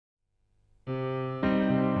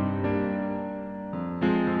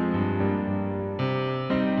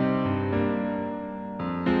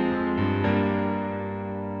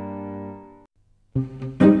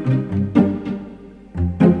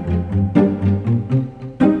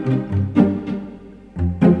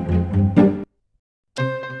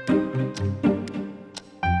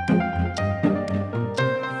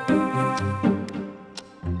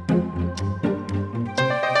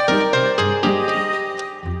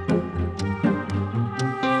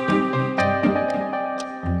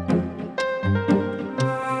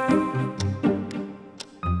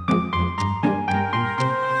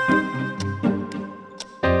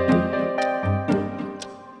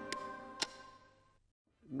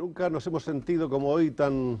Nunca nos hemos sentido como hoy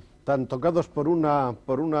tan tocados por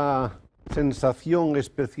una sensación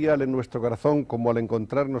especial en nuestro corazón como al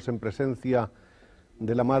encontrarnos en presencia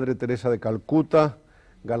de la Madre Teresa de Calcuta,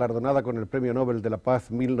 galardonada con el Premio Nobel de la Paz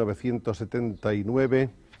 1979,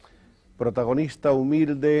 protagonista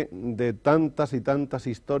humilde de tantas y tantas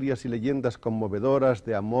historias y leyendas conmovedoras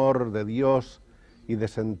de amor, de Dios y de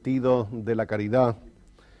sentido de la caridad.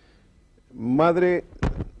 Madre,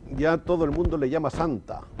 ya todo el mundo le llama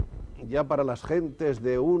santa. Ya para las gentes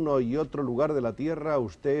de uno y otro lugar de la tierra,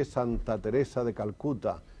 usted es Santa Teresa de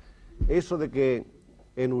Calcuta. Eso de que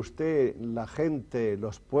en usted la gente,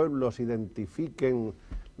 los pueblos identifiquen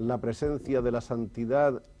la presencia de la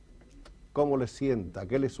santidad, ¿cómo le sienta?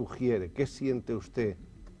 ¿Qué le sugiere? ¿Qué siente usted?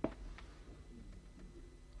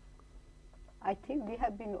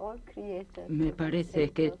 Me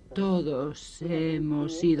parece que todos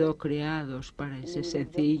hemos sido creados para ese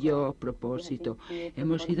sencillo propósito.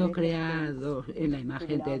 Hemos sido creados en la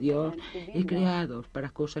imagen de Dios y creados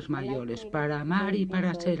para cosas mayores, para amar y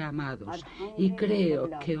para ser amados. Y creo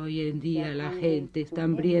que hoy en día la gente está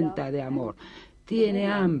hambrienta de amor.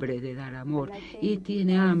 Tiene hambre de dar amor y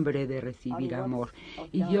tiene hambre de recibir amor.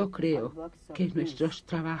 Y yo creo que nuestros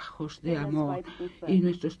trabajos de amor y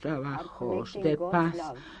nuestros trabajos de paz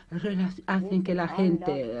hacen que la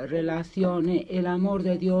gente relacione el amor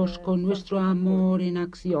de Dios con nuestro amor en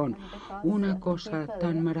acción. Una cosa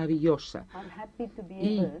tan maravillosa.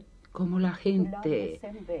 Y como la gente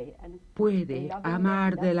puede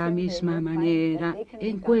amar de la misma manera,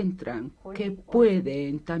 encuentran que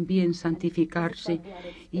pueden también santificarse,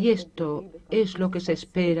 y esto es lo que se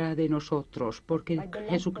espera de nosotros, porque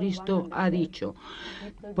Jesucristo ha dicho,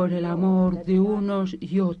 por el amor de unos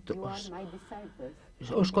y otros,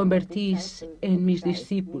 os convertís en mis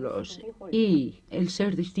discípulos, y el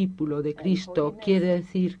ser discípulo de Cristo quiere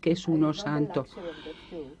decir que es uno santo.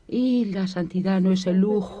 Y la santidad no es el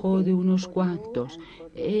lujo de unos cuantos,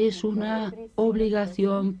 es una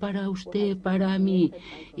obligación para usted, para mí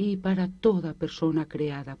y para toda persona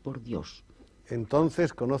creada por Dios.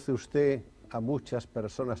 Entonces, ¿conoce usted a muchas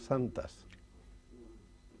personas santas?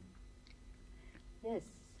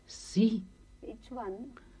 Sí,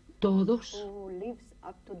 todos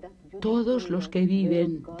los que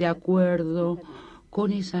viven de acuerdo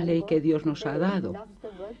con esa ley que Dios nos ha dado.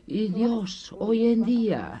 Y Dios hoy en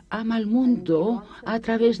día ama al mundo a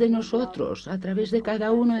través de nosotros, a través de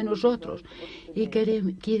cada uno de nosotros. Y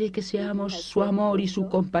quiere que seamos su amor y su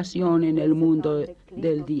compasión en el mundo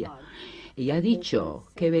del día. Y ha dicho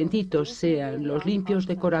que benditos sean los limpios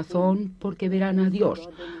de corazón porque verán a Dios.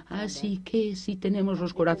 Así que si tenemos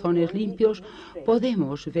los corazones limpios,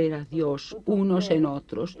 podemos ver a Dios unos en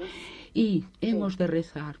otros. Y hemos de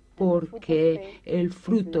rezar porque el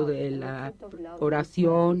fruto de la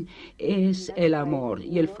oración es el amor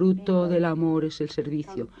y el fruto del amor es el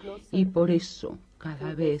servicio. Y por eso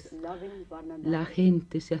cada vez la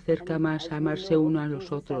gente se acerca más a amarse uno a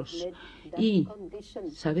los otros. Y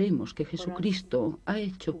sabemos que Jesucristo ha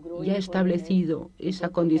hecho y ha establecido esa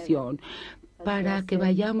condición para que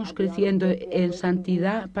vayamos creciendo en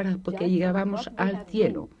santidad, para que llegamos al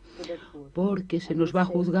cielo, porque se nos va a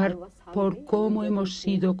juzgar por cómo hemos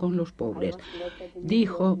sido con los pobres.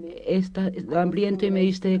 Dijo, hambriento y me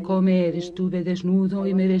diste de comer, estuve desnudo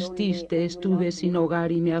y me vestiste, estuve sin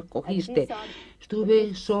hogar y me acogiste,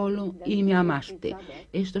 estuve solo y me amaste.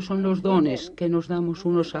 Estos son los dones que nos damos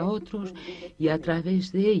unos a otros y a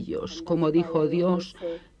través de ellos, como dijo Dios,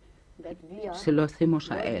 se lo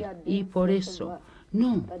hacemos a Él. Y por eso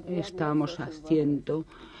no estamos haciendo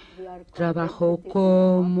trabajo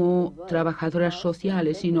como trabajadoras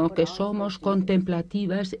sociales, sino que somos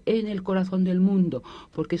contemplativas en el corazón del mundo,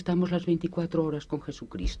 porque estamos las 24 horas con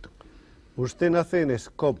Jesucristo. Usted nace en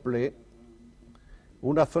Skopie,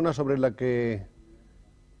 una zona sobre la que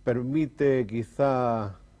permite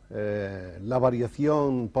quizá la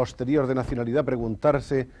variación posterior de nacionalidad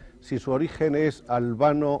preguntarse si su origen es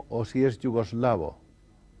albano o si es yugoslavo.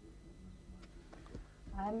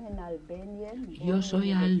 Yo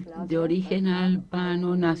soy de origen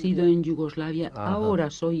albano, nacido en Yugoslavia. Ajá. Ahora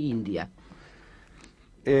soy india.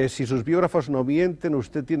 Si sus biógrafos no mienten,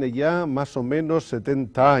 usted tiene ya más o menos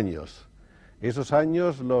 70 años. Esos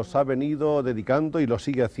años los ha venido dedicando y lo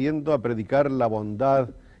sigue haciendo a predicar la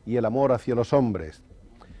bondad y el amor hacia los hombres.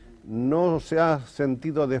 ¿No se ha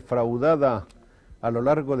sentido defraudada a lo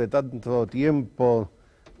largo de tanto tiempo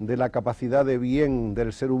de la capacidad de bien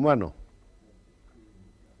del ser humano?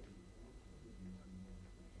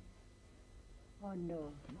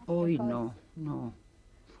 Hoy no,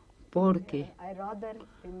 porque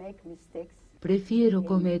Prefiero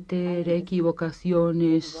cometer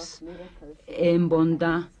equivocaciones en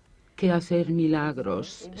bondad que hacer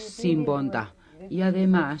milagros sin bondad. Y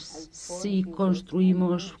además, si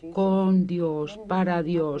construimos con Dios, para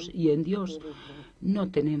Dios y en Dios, no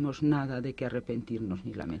tenemos nada de que arrepentirnos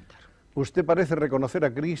ni lamentar. Usted parece reconocer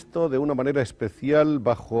a Cristo de una manera especial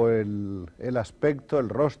bajo el aspecto, el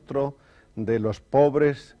rostro de los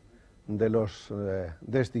pobres, de los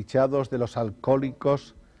desdichados, de los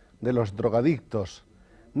alcohólicos, de los drogadictos.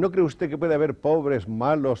 ¿No cree usted que puede haber pobres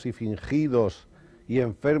malos y fingidos y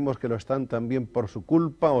enfermos que lo están también por su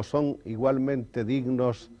culpa, o son igualmente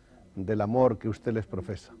dignos del amor que usted les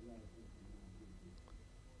profesa?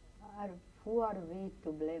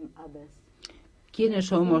 ¿Quiénes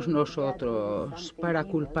somos nosotros para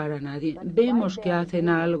culpar a nadie? Vemos que hacen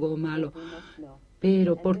algo malo,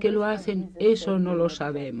 pero ¿por qué lo hacen? Eso no lo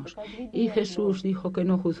sabemos. Y Jesús dijo que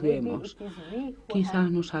no juzguemos. Quizá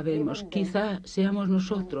no sabemos, quizá seamos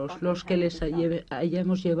nosotros los que les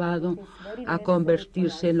hayamos llevado a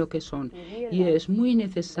convertirse en lo que son. Y es muy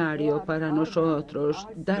necesario para nosotros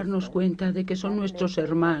darnos cuenta de que son nuestros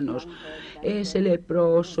hermanos. Ese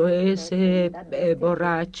leproso, ese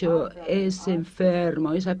borracho, ese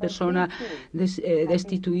enfermo, esa persona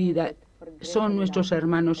destituida, son nuestros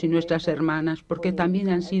hermanos y nuestras hermanas, porque también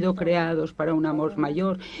han sido creados para un amor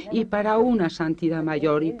mayor y para una santidad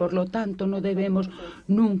mayor, y por lo tanto no debemos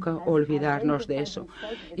nunca olvidarnos de eso.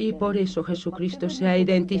 Y por eso Jesucristo se ha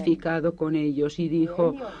identificado con ellos y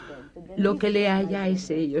dijo: lo que le hayáis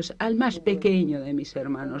ellos, al más pequeño de mis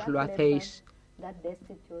hermanos, lo hacéis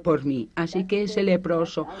por mí. Así que ese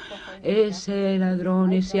leproso, ese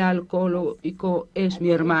ladrón, ese alcohólico es mi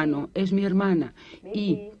hermano, es mi hermana.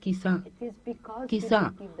 Y quizá,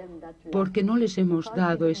 porque no les hemos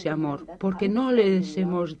dado ese amor, porque no les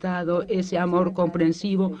hemos dado ese amor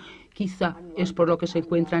comprensivo, quizá es por lo que se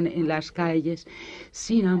encuentran en las calles,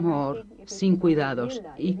 sin amor, sin cuidados.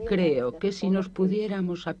 Y creo que si nos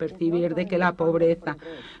pudiéramos apercibir de que la pobreza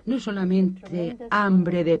no es solamente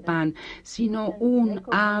hambre de pan, sino un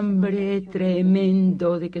hambre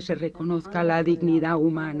tremendo de que se reconozca la dignidad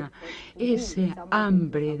humana, ese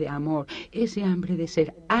hambre de amor, ese hambre de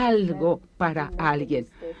ser algo para alguien,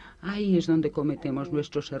 ahí es donde cometemos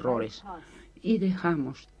nuestros errores. Y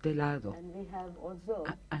dejamos de lado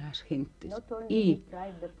a las gentes. Y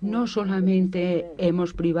no solamente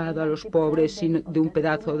hemos privado a los pobres de un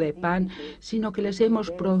pedazo de pan, sino que les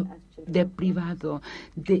hemos privado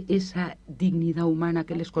de esa dignidad humana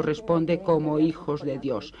que les corresponde como hijos de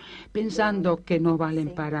Dios, pensando que no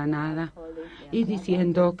valen para nada y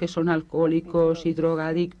diciendo que son alcohólicos y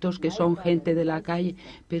drogadictos, que son gente de la calle,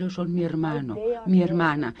 pero son mi hermano, mi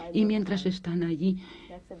hermana, y mientras están allí,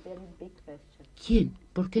 ¿quién?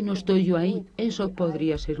 ¿Por qué no estoy yo ahí? Eso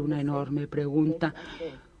podría ser una enorme pregunta.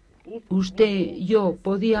 Usted, yo,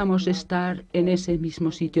 podíamos estar en ese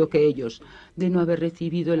mismo sitio que ellos, de no haber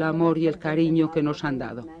recibido el amor y el cariño que nos han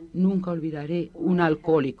dado. Nunca olvidaré un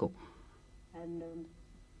alcohólico.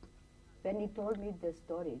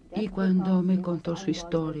 Y cuando me contó su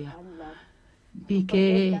historia, vi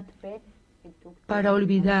que para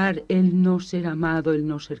olvidar el no ser amado, el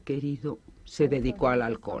no ser querido, se dedicó al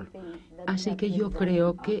alcohol. Así que yo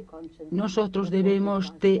creo que nosotros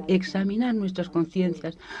debemos de examinar nuestras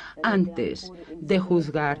conciencias antes de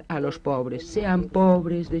juzgar a los pobres, sean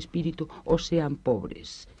pobres de espíritu o sean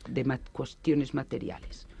pobres de cuestiones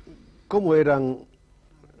materiales. ¿Cómo eran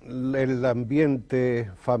el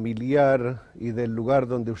ambiente familiar y del lugar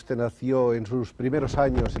donde usted nació en sus primeros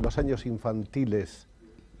años, en los años infantiles?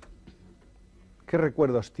 ¿Qué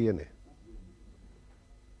recuerdos tiene?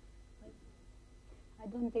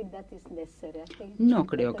 No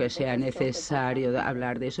creo que sea necesario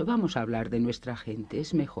hablar de eso. Vamos a hablar de nuestra gente,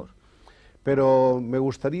 es mejor. Pero me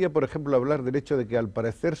gustaría, por ejemplo, hablar del hecho de que al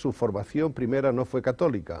parecer su formación primera no fue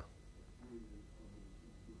católica.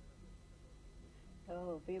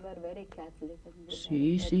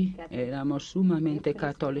 Sí, éramos sumamente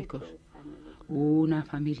católicos. Una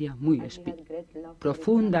familia muy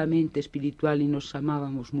profundamente espiritual y nos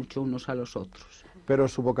amábamos mucho unos a los otros. Pero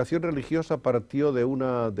su vocación religiosa partió de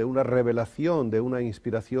una revelación, de una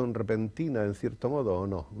inspiración repentina, en cierto modo, ¿o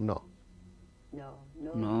no? No.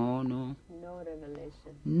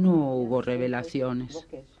 No hubo revelaciones.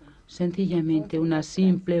 Sencillamente una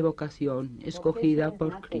simple vocación escogida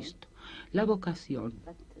por Cristo. La vocación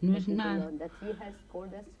no es nada.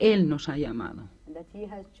 Él nos ha llamado.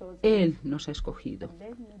 Él nos ha escogido.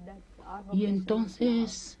 Y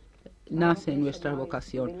entonces nace nuestra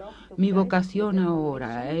vocación. Mi vocación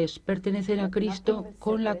ahora es pertenecer a Cristo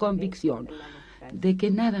con la convicción de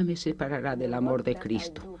que nada me separará del amor de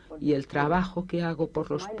Cristo. Y el trabajo que hago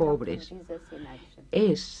por los pobres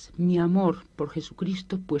es mi amor por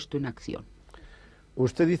Jesucristo puesto en acción.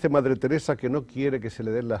 Usted dice, Madre Teresa, que no quiere que se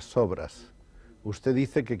le den las sobras. Usted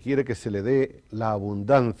dice que quiere que se le dé la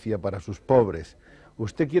abundancia para sus pobres.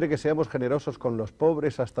 Usted quiere que seamos generosos con los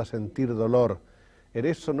pobres hasta sentir dolor. ¿En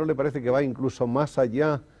eso no le parece que va incluso más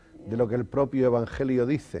allá de lo que el propio Evangelio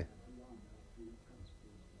dice?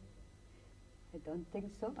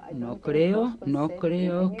 No creo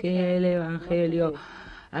que el Evangelio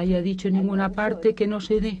haya dicho en ninguna parte que no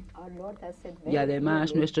se dé. Y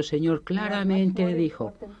además nuestro Señor claramente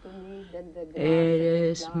dijo: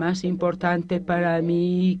 eres más importante para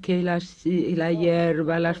mí que la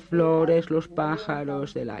hierba, las flores, los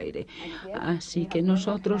pájaros del aire. Así que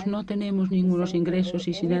nosotros no tenemos ningunos ingresos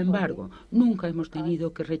y, sin embargo, nunca hemos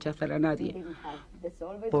tenido que rechazar a nadie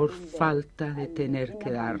por falta de tener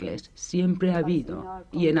que darles. Siempre ha habido,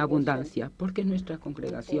 y en abundancia, porque nuestra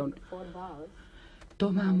congregación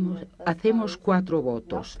hacemos 4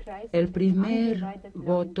 votos. El primer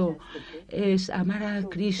voto es amar a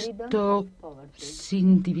Cristo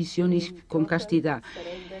sin división y con castidad,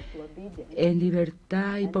 en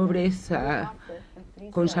libertad y pobreza,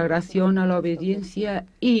 consagración a la obediencia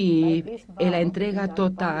y en la entrega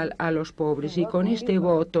total a los pobres. Y con este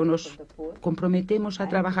voto nos comprometemos a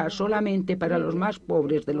trabajar solamente para los más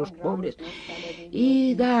pobres de los pobres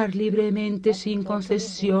y dar libremente, sin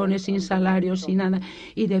concesiones, sin salarios, sin nada,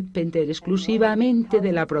 y depender exclusivamente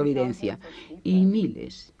de la providencia. Y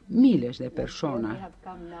miles de personas,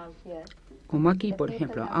 como aquí, por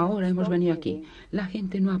ejemplo, ahora hemos venido aquí, la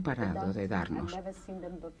gente no ha parado de darnos.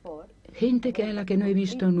 Gente a la que no he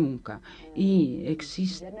visto nunca. Y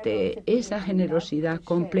existe esa generosidad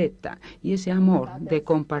completa y ese amor de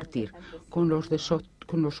compartir con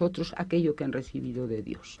los otros aquello que han recibido de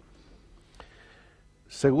Dios.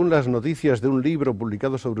 Según las noticias de un libro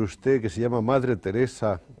publicado sobre usted que se llama Madre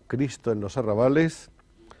Teresa, Cristo en los arrabales,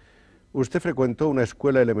 usted frecuentó una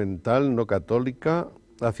escuela elemental no católica.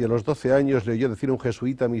 Hacia los 12 años le oyó decir a un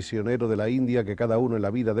jesuita misionero de la India que cada uno en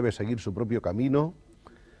la vida debe seguir su propio camino.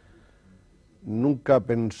 Nunca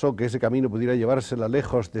pensó que ese camino pudiera llevársela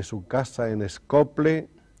lejos de su casa en Skopie,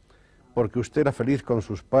 porque usted era feliz con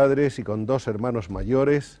sus padres y con 2 hermanos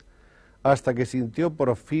mayores, hasta que sintió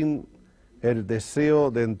por fin el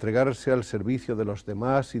deseo de entregarse al servicio de los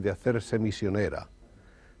demás y de hacerse misionera.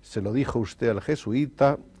 Se lo dijo usted al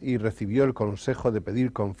jesuita y recibió el consejo de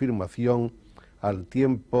pedir confirmación al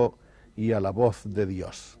tiempo y a la voz de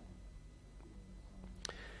Dios.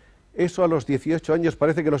 Eso a los 18 años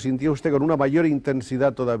parece que lo sintió usted con una mayor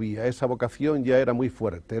intensidad todavía. Esa vocación ya era muy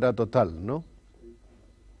fuerte, era total, ¿no?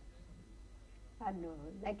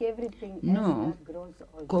 No,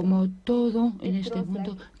 como todo en este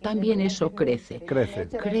mundo, también eso crece.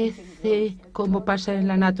 Crece como pasa en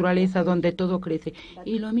la naturaleza, donde todo crece.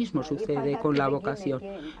 Y lo mismo sucede con la vocación.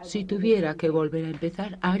 Si tuviera que volver a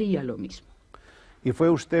empezar, haría lo mismo. Y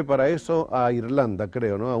fue usted para eso a Irlanda,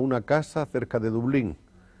 creo, ¿no? A una casa cerca de Dublín.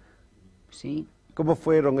 Sí. ¿Cómo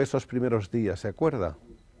fueron esos primeros días, se acuerda?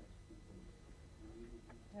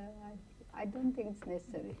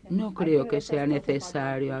 No creo que sea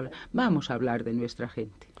necesario. Vamos a hablar de nuestra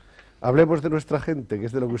gente. Hablemos de nuestra gente, que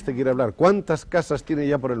es de lo que usted quiere hablar. ¿Cuántas casas tiene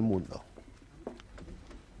ya por el mundo?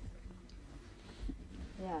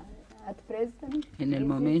 En el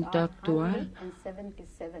momento actual,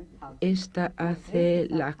 esta hace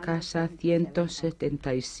la casa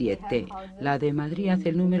 177. La de Madrid hace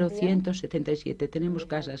el número 177. Tenemos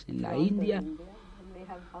casas en la India,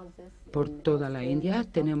 por toda la India.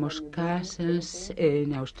 Tenemos casas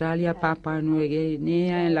en Australia, Papua Nueva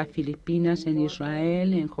Guinea, en las Filipinas, en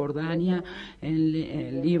Israel, en Jordania, en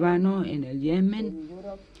el Líbano, en el Yemen,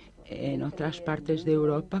 en otras partes de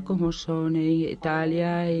Europa como son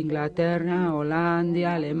Italia, Inglaterra,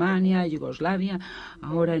 Holanda, Alemania, Yugoslavia,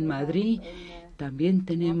 ahora en Madrid. También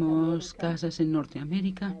tenemos casas en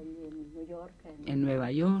Norteamérica, en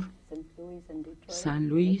Nueva York, San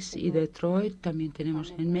Luis y Detroit. También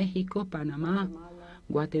tenemos en México, Panamá,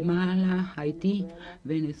 Guatemala, Haití,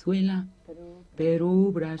 Venezuela,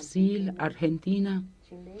 Perú, Brasil, Argentina,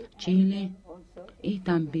 Chile y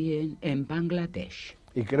también en Bangladesh.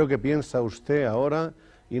 Y creo que piensa usted ahora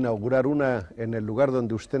inaugurar una en el lugar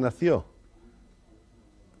donde usted nació,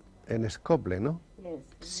 en Skopie, ¿no?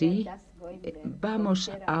 Sí,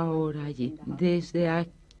 vamos ahora allí. Desde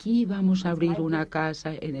aquí vamos a abrir una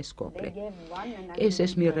casa en Skopie. Ese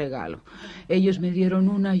es mi regalo. Ellos me dieron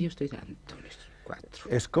una y yo estoy dándoles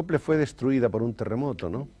 4. Skopie fue destruida por un terremoto,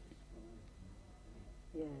 ¿no?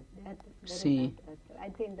 Sí,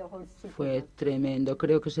 fue tremendo.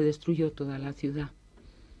 Creo que se destruyó toda la ciudad.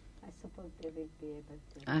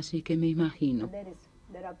 Así que me imagino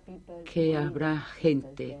que habrá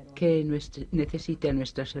gente que necesite a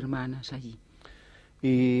nuestras hermanas allí.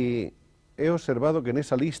 Y he observado que en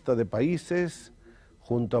esa lista de países,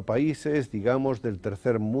 junto a países, digamos, del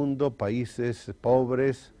tercer mundo, países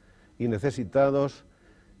pobres y necesitados,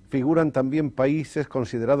 figuran también países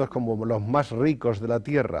considerados como los más ricos de la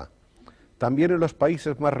tierra. También en los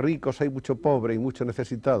países más ricos hay mucho pobre y mucho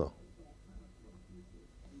necesitado.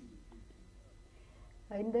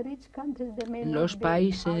 Los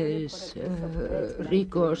países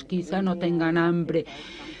ricos quizá no tengan hambre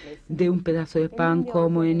de un pedazo de pan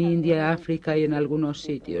como en India, África y en algunos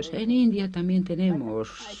sitios. En India también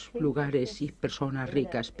tenemos lugares y personas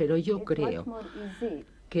ricas, pero yo creo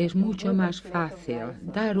que es mucho más fácil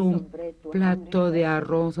dar un plato de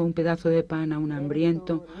arroz o un pedazo de pan a un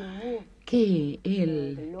hambriento que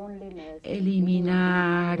el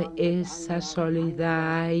eliminar esa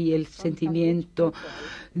soledad y el sentimiento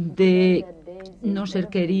de no ser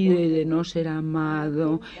querido y de no ser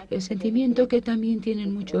amado, el sentimiento que también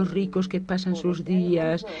tienen muchos ricos que pasan sus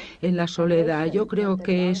días en la soledad. Yo creo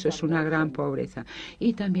que eso es una gran pobreza.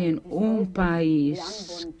 Y también un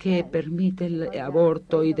país que permite el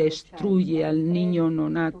aborto y destruye al niño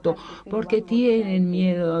nonato porque tienen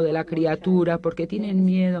miedo de la criatura, porque tienen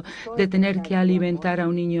miedo de tener que alimentar a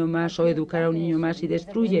un niño más o educar a un niño más y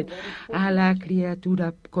destruyen a la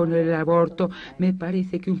criatura con el aborto. Me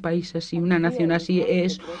parece que un país así, una nación así,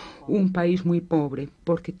 es un país muy pobre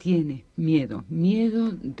porque tiene miedo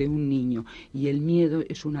de un niño, y el miedo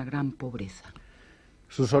es una gran pobreza.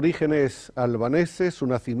 Sus orígenes albaneses, su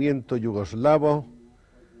nacimiento yugoslavo,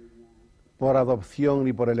 por adopción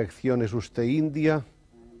y por elección es usted india.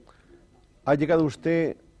 ¿Ha llegado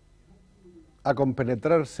usted a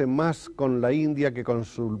compenetrarse más con la India que con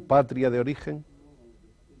su patria de origen?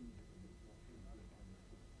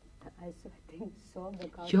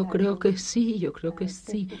 Yo creo que sí,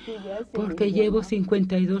 porque llevo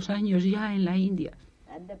 52 años ya en la India.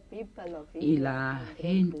 Y la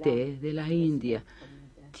gente de la India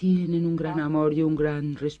tienen un gran amor y un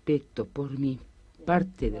gran respeto por mí.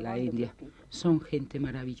 Parte de la India son gente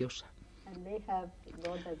maravillosa.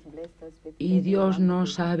 Y Dios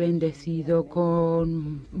nos ha bendecido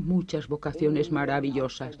con muchas vocaciones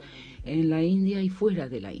maravillosas en la India y fuera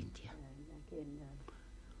de la India.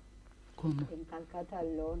 ¿Cómo?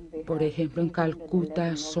 Por ejemplo, en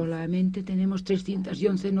Calcuta solamente tenemos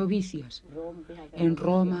 311 novicias. En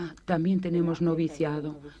Roma también tenemos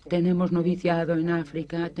noviciado. Tenemos noviciado en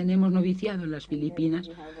África, tenemos noviciado en las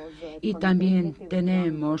Filipinas. Y también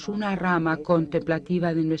tenemos una rama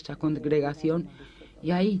contemplativa de nuestra congregación,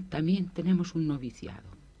 y ahí también tenemos un noviciado.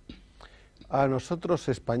 A nosotros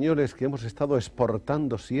españoles, que hemos estado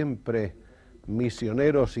exportando siempre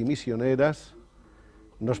misioneros y misioneras,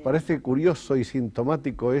 nos parece curioso y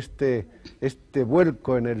sintomático este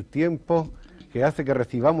vuelco en el tiempo que hace que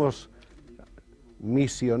recibamos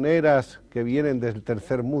misioneras que vienen del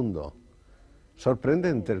tercer mundo.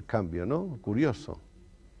 Sorprendente el cambio, ¿no? Curioso.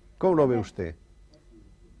 ¿Cómo lo ve usted?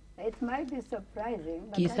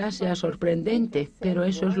 Quizás sea sorprendente, pero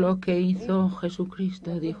eso es lo que hizo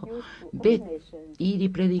Jesucristo. Dijo: ved, ir y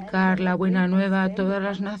predicar la buena nueva a todas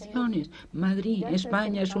las naciones. Madrid,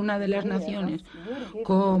 España es una de las naciones.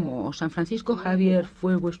 Como San Francisco Javier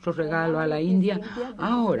fue vuestro regalo a la India,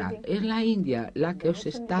 ahora es la India la que os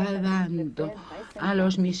está dando a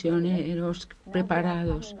los misioneros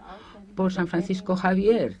preparados por San Francisco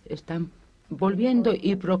Javier. Están volviendo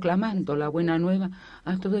y proclamando la buena nueva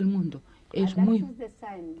a todo el mundo. Es muy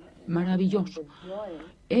maravilloso.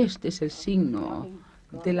 Este es el signo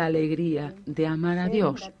de la alegría de amar a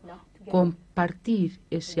Dios, compartir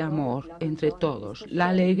ese amor entre todos. La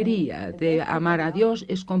alegría de amar a Dios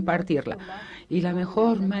es compartirla. Y la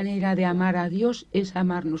mejor manera de amar a Dios es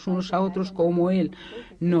amarnos unos a otros como Él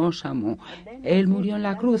nos amó. Él murió en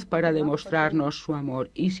la cruz para demostrarnos su amor.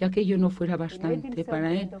 Y si aquello no fuera bastante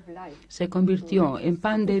para Él, se convirtió en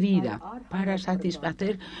pan de vida para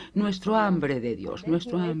satisfacer nuestro hambre de Dios,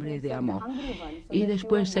 nuestro hambre de amor. Y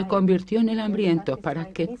después se convirtió en el hambriento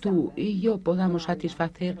para que tú y yo podamos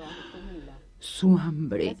satisfacer su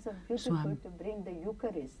hambre.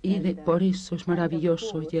 Y por eso es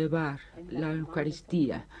maravilloso llevar la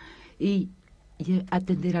Eucaristía y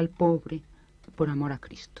atender al pobre por amor a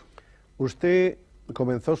Cristo. Usted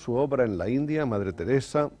comenzó su obra en la India, Madre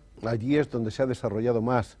Teresa. Allí es donde se ha desarrollado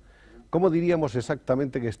más. ¿Cómo diríamos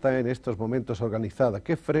exactamente que está en estos momentos organizada?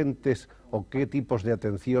 ¿Qué frentes o qué tipos de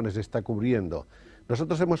atenciones está cubriendo?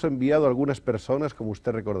 Nosotros hemos enviado a algunas personas, como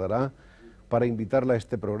usted recordará, para invitarla a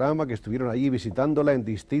este programa, que estuvieron allí visitándola en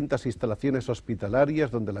distintas instalaciones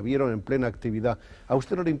hospitalarias donde la vieron en plena actividad. ¿A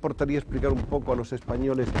usted no le importaría explicar un poco a los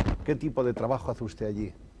españoles qué tipo de trabajo hace usted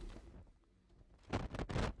allí?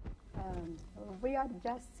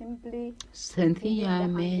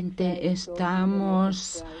 Sencillamente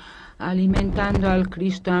estamos alimentando al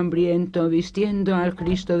Cristo hambriento, vistiendo al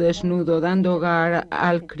Cristo desnudo, dando hogar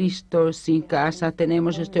al Cristo sin casa.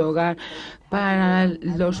 Tenemos este hogar para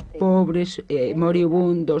los pobres,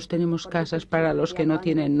 moribundos, tenemos casas para los que no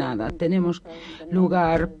tienen nada, tenemos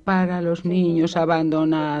lugar para los niños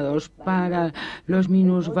abandonados, para los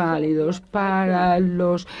minusválidos, para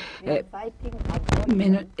los...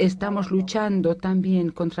 estamos luchando también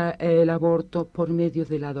contra el aborto por medio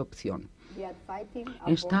de la adopción.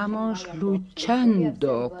 Estamos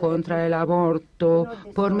luchando contra el aborto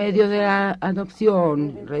por medio de la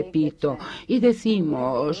adopción, repito, y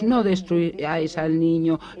decimos, no destruyáis al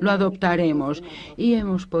niño, lo adoptaremos. Y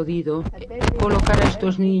hemos podido colocar a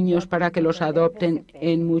estos niños para que los adopten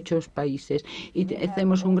en muchos países. Y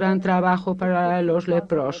hacemos un gran trabajo para los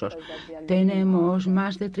leprosos. Tenemos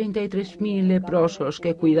más de 33.000 leprosos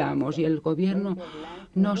que cuidamos y el gobierno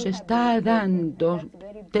nos está dando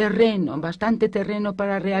terreno, bastante terreno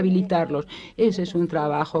para rehabilitarlos. Ese es un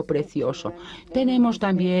trabajo precioso. Tenemos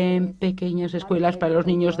también pequeñas escuelas para los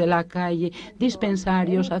niños de la calle,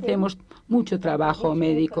 dispensarios, hacemos mucho trabajo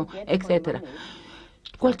médico, etcétera.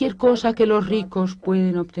 Cualquier cosa que los ricos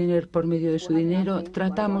pueden obtener por medio de su dinero,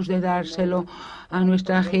 tratamos de dárselo a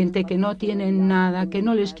nuestra gente que no tienen nada, que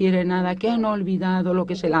no les quiere nada, que han olvidado lo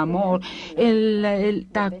que es el amor, el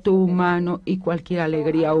tacto humano y cualquier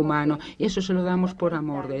alegría humana. Y eso se lo damos por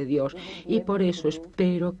amor de Dios. Y por eso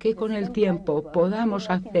espero que con el tiempo podamos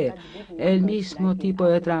hacer el mismo tipo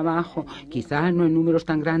de trabajo, quizá no en números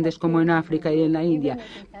tan grandes como en África y en la India,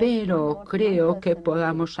 pero creo que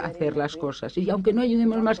podamos hacer las cosas. Y aunque no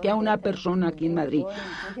ayudemos más que a una persona aquí en Madrid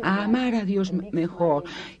a amar a Dios mejor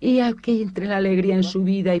y a que entre la alegría en su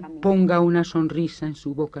vida y ponga una sonrisa en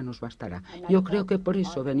su boca, nos bastará. Yo creo que por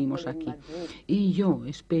eso venimos aquí. Y yo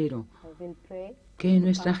espero que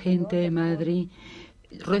nuestra gente de Madrid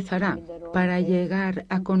rezará para llegar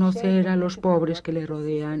a conocer a los pobres que le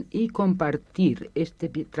rodean y compartir este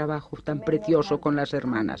trabajo tan precioso con las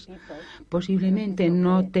hermanas. Posiblemente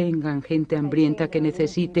no tengan gente hambrienta que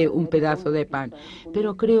necesite un pedazo de pan,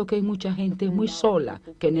 pero creo que hay mucha gente muy sola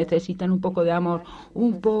que necesitan un poco de amor,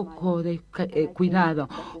 un poco de cuidado,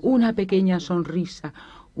 una pequeña sonrisa,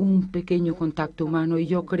 un pequeño contacto humano, y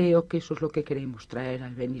yo creo que eso es lo que queremos traer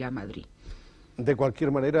al venir a Madrid. De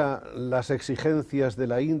cualquier manera, las exigencias de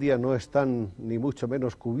la India no están ni mucho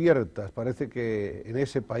menos cubiertas. Parece que en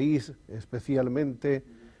ese país, especialmente,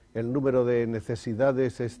 el número de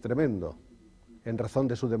necesidades es tremendo, en razón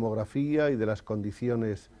de su demografía y de las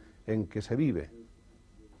condiciones en que se vive.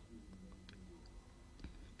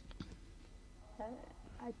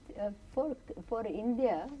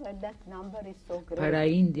 Para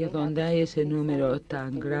India, donde hay ese número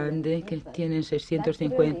tan grande, que tienen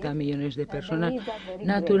 650 millones de personas,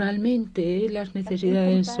 naturalmente las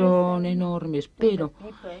necesidades son enormes, pero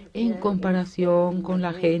en comparación con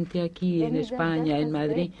la gente aquí en España, en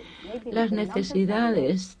Madrid, las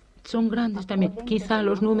necesidades son grandes también. Quizá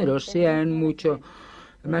los números sean mucho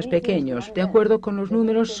más pequeños. De acuerdo con los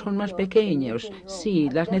números, son más pequeños. Sí,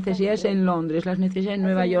 las necesidades en Londres, las necesidades en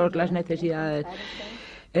Nueva York, las necesidades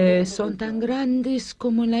son tan grandes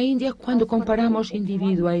como en la India cuando comparamos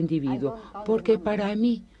individuo a individuo. Porque para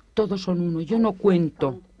mí todos son uno. Yo no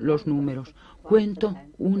cuento los números, cuento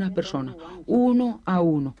una persona, uno a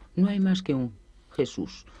uno. No hay más que un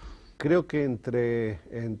Jesús. Creo que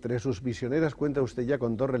entre sus misioneras cuenta usted ya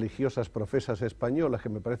con 2 religiosas profesas españolas que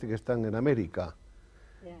me parece que están en América.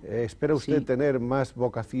 ¿Espera usted tener más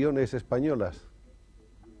vocaciones españolas?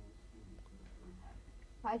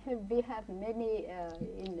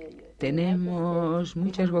 Tenemos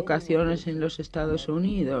muchas vocaciones en los Estados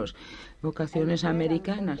Unidos, vocaciones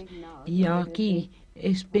americanas, y aquí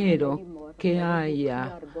espero que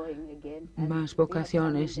haya más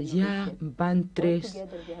vocaciones. Ya van 3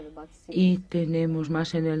 y tenemos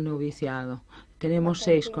más en el noviciado. Tenemos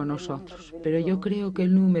 6 con nosotros, pero yo creo que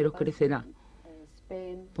el número crecerá,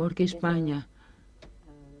 porque España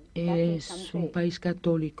es un país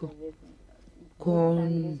católico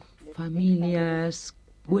con familias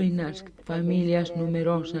buenas, familias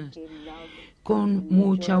numerosas, con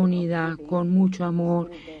mucha unidad, con mucho amor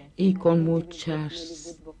y con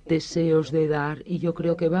muchos deseos de dar. Y yo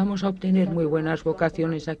creo que vamos a obtener muy buenas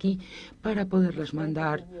vocaciones aquí para poderlas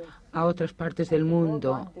mandar a otras partes del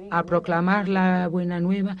mundo, a proclamar la buena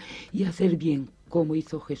nueva y hacer bien como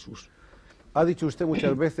hizo Jesús. Ha dicho usted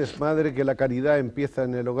muchas veces, madre, que la caridad empieza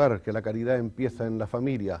en el hogar, que la caridad empieza en la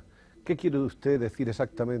familia. ¿Qué quiere usted decir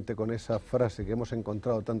exactamente con esa frase que hemos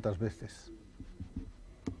encontrado tantas veces?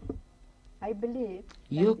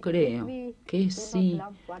 Yo creo que si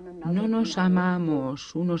no nos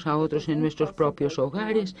amamos unos a otros en nuestros propios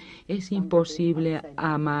hogares, es imposible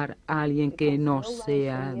amar a alguien que no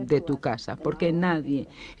sea de tu casa, porque nadie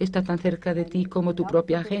está tan cerca de ti como tu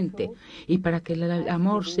propia gente. Y para que el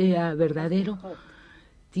amor sea verdadero,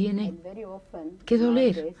 tiene que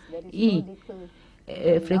doler. Y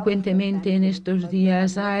frecuentemente en estos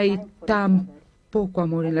días hay tan poco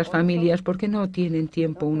amor en las familias porque no tienen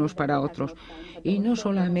tiempo unos para otros. Y no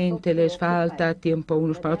solamente les falta tiempo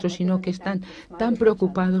unos para otros, sino que están tan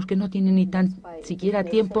preocupados que no tienen ni tan siquiera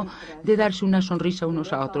tiempo de darse una sonrisa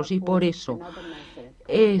unos a otros. Y por eso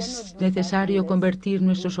es necesario convertir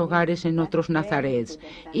nuestros hogares en otros nazarets.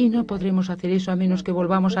 Y no podremos hacer eso a menos que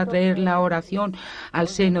volvamos a traer la oración al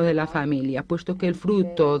seno de la familia, puesto que el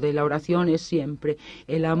fruto de la oración es siempre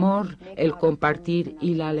el amor, el compartir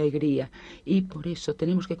y la alegría. Y por eso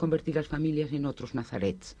tenemos que convertir las familias en otros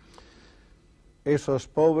nazarets. Esos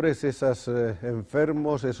pobres, esos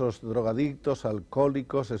enfermos, esos drogadictos,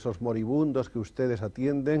 alcohólicos, esos moribundos que ustedes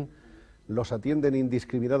atienden, los atienden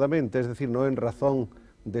indiscriminadamente, es decir, no en razón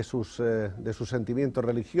de sus sentimientos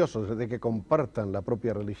religiosos, de que compartan la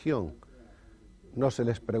propia religión. No se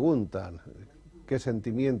les pregunta qué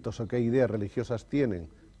sentimientos o qué ideas religiosas tienen,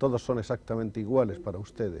 todos son exactamente iguales para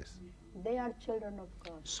ustedes.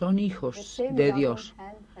 Son hijos de Dios.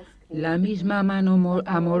 La misma mano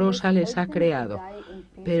amorosa les ha creado,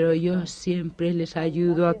 pero yo siempre les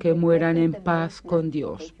ayudo a que mueran en paz con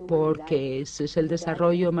Dios, porque ese es el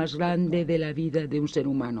desarrollo más grande de la vida de un ser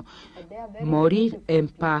humano, morir en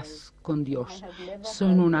paz con Dios.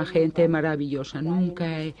 Son una gente maravillosa.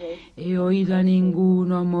 Nunca he oído a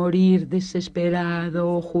ninguno morir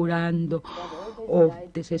desesperado o jurando o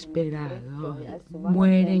desesperado.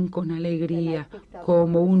 Mueren con alegría,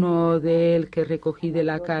 como uno de él que recogí de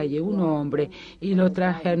la calle, un hombre, y lo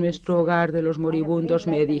traje a nuestro hogar de los moribundos.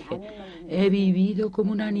 Me dije, he vivido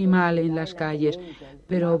como un animal en las calles,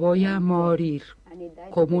 pero voy a morir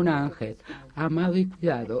como un ángel, amado y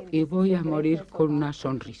cuidado, y voy a morir con una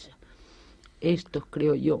sonrisa. Esto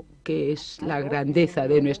creo yo que es la grandeza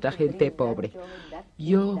de nuestra gente pobre.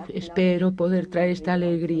 Yo espero poder traer esta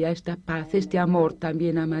alegría, esta paz, este amor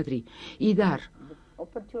también a Madrid y dar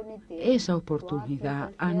esa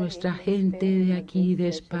oportunidad a nuestra gente de aquí, de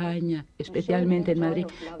España, especialmente en Madrid,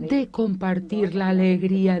 de compartir la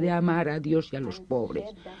alegría de amar a Dios y a los pobres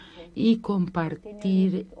y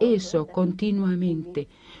compartir eso continuamente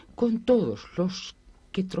con todos los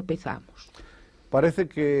que tropezamos. Parece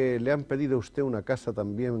que le han pedido a usted una casa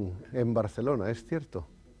también en Barcelona, ¿es cierto?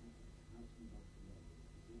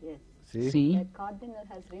 Sí.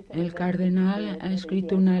 El cardenal ha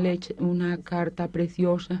escrito una carta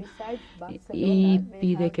preciosa y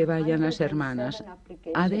pide que vayan las hermanas.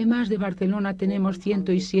 Además de Barcelona tenemos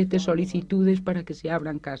 107 solicitudes para que se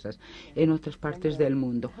abran casas en otras partes del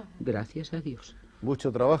mundo. Gracias a Dios.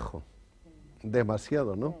 Mucho trabajo.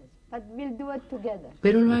 Demasiado, ¿no?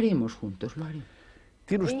 Pero lo haremos juntos, lo haremos.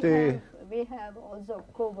 ¿Tiene usted...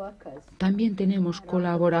 También tenemos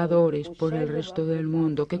colaboradores por el resto del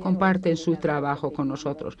mundo que comparten su trabajo con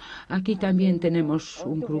nosotros. Aquí también tenemos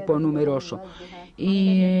un grupo numeroso.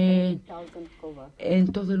 Y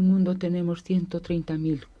en todo el mundo tenemos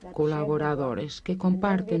 130.000 colaboradores que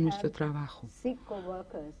comparten nuestro trabajo.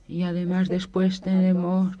 Y además después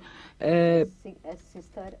tenemos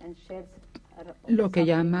lo que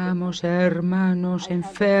llamamos hermanos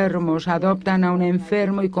enfermos. Adoptan a un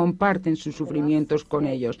enfermo y comparten sus sufrimientos con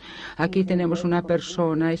ellos. Aquí tenemos una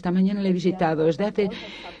persona, esta mañana le he visitado, desde hace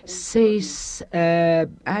 6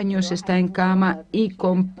 años está en cama y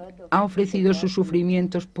ha ofrecido sus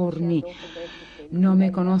sufrimientos por mí. No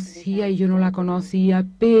me conocía y yo no la conocía,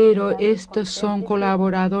 pero estos son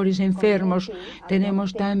colaboradores enfermos.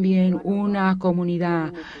 Tenemos también una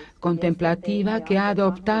comunidad contemplativa que ha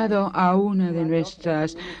adoptado a una de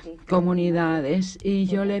nuestras comunidades y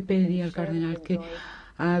yo le pedí al cardenal que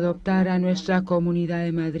adoptara a nuestra comunidad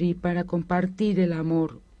de Madrid para compartir el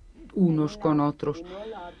amor unos con otros.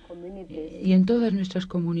 Y en todas nuestras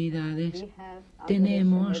comunidades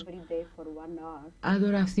tenemos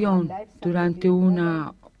adoración durante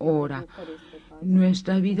 1 hora.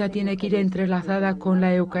 Nuestra vida tiene que ir entrelazada con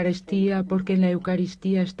la Eucaristía, porque en la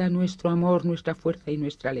Eucaristía está nuestro amor, nuestra fuerza y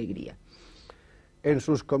nuestra alegría. En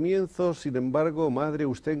sus comienzos, sin embargo, madre,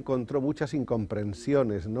 usted encontró muchas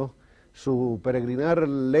incomprensiones, ¿no? Su peregrinar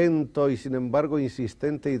lento y, sin embargo,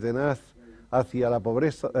 insistente y tenaz hacia la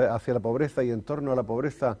pobreza y en torno a la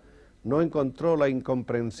pobreza ¿No encontró la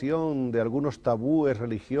incomprensión de algunos tabúes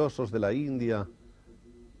religiosos de la India?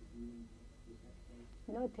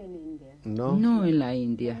 No. No en la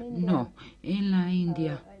India, no. En la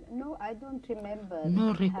India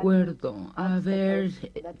no recuerdo haber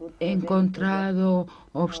encontrado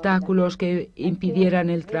obstáculos que impidieran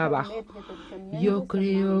el trabajo. Yo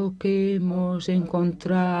creo que hemos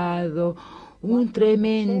encontrado un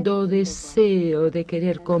tremendo deseo de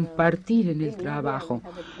querer compartir en el trabajo.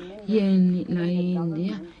 Y en la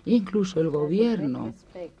India, incluso el gobierno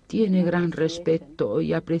tiene gran respeto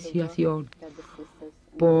y apreciación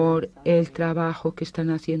por el trabajo que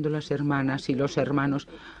están haciendo las hermanas y los hermanos.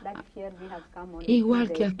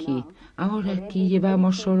 Igual que aquí. Ahora aquí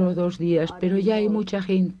llevamos solo 2 días, pero ya hay mucha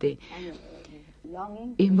gente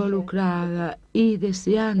involucrada y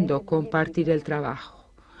deseando compartir el trabajo.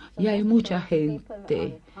 Y hay mucha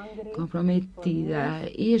gente comprometida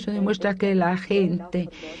y eso demuestra que la gente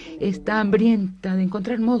está hambrienta de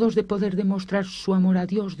encontrar modos de poder demostrar su amor a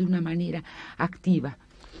Dios de una manera activa.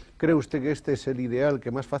 ¿Cree usted que este es el ideal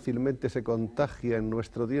que más fácilmente se contagia en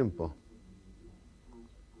nuestro tiempo?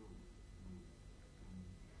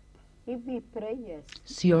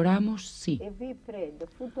 Si oramos, sí.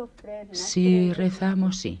 Si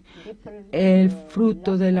rezamos, sí. El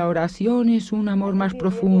fruto de la oración es un amor más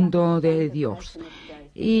profundo de Dios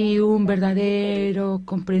y una verdadera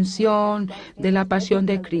comprensión de la pasión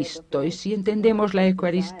de Cristo. Y si entendemos la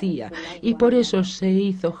Eucaristía, y por eso se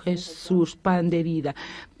hizo Jesús pan de vida,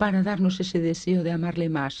 para darnos ese deseo de amarle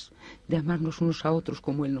más, de amarnos unos a otros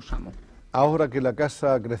como Él nos amó. Ahora que la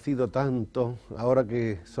casa ha crecido tanto, ahora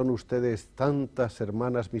que son ustedes tantas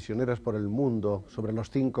hermanas misioneras por el mundo, sobre los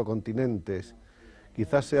 5 continentes,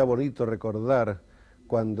 quizás sea bonito recordar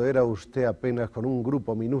cuando era usted apenas con un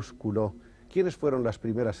grupo minúsculo. ¿Quiénes fueron las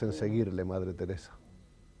primeras en seguirle, Madre Teresa?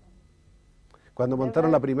 Cuando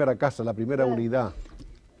montaron la primera casa, la primera unidad.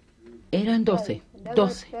 Eran 12.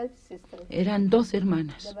 Eran 12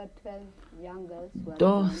 hermanas.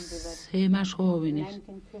 12 más jóvenes.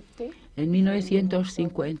 En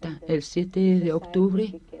 1950, el 7 de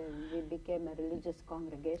octubre,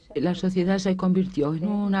 la sociedad se convirtió en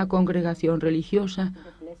una congregación religiosa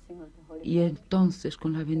y entonces,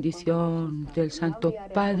 con la bendición del Santo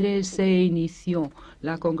Padre, se inició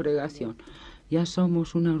la congregación. Ya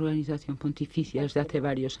somos una organización pontificia desde hace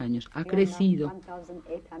varios años. Ha crecido.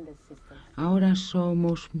 Ahora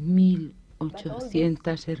somos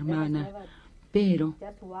 1.800 hermanas, pero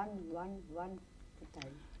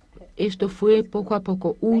esto fue poco a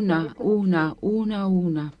poco, una,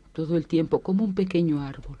 todo el tiempo, como un pequeño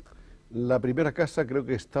árbol. La primera casa creo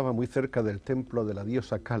que estaba muy cerca del templo de la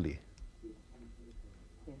diosa Kali.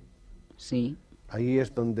 Sí. Ahí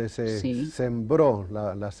es donde se sembró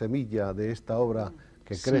la semilla de esta obra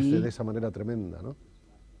que crece de esa manera tremenda, ¿no?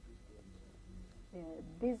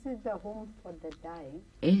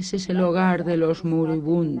 Ese es el hogar de los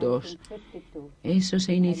moribundos. Eso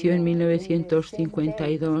se inició en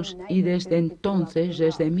 1952 y desde entonces,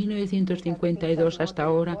 desde 1952 hasta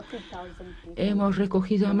ahora, hemos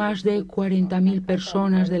recogido a más de 40.000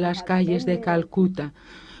 personas de las calles de Calcuta.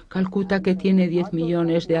 Calcuta, que tiene 10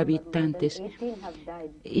 millones de habitantes,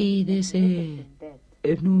 y de ese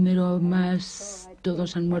número más,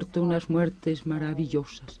 todos han muerto unas muertes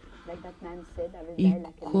maravillosas. Y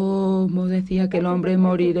como decía que el hombre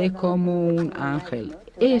morirá como un ángel.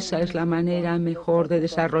 Esa es la manera mejor de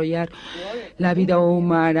desarrollar la vida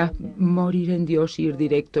humana, morir en Dios, ir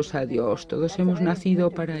directos a Dios. Todos hemos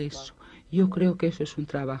nacido para eso. Yo creo que eso es un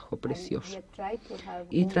trabajo precioso.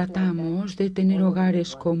 Y tratamos de tener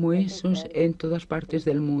hogares como esos en todas partes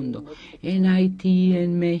del mundo. En Haití,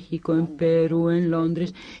 en México, en Perú, en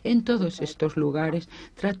Londres, en todos estos lugares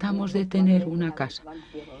tratamos de tener una casa.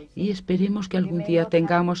 Y esperemos que algún día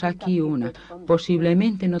tengamos aquí una.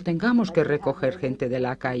 Posiblemente no tengamos que recoger gente de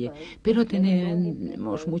la calle, pero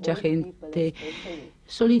tenemos mucha gente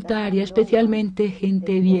solitaria, especialmente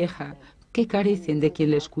gente vieja, que carecen de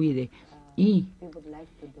quien les cuide. Y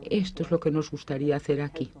esto es lo que nos gustaría hacer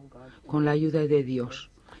aquí, con la ayuda de Dios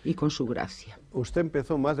y con su gracia. Usted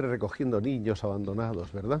empezó, madre, recogiendo niños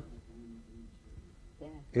abandonados, ¿verdad?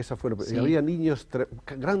 Esa fue había niños,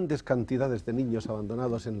 grandes cantidades de niños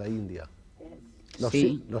abandonados en la India.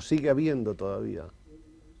 Los sigue habiendo todavía.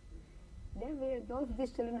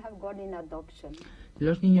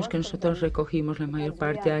 Los niños que nosotros recogimos, la mayor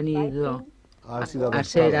parte han ido a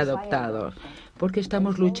ser adoptados, porque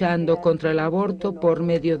estamos luchando contra el aborto por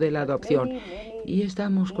medio de la adopción y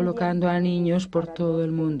estamos colocando a niños por todo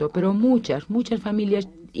el mundo, pero muchas familias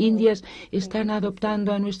indias están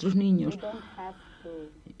adoptando a nuestros niños,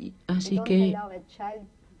 así que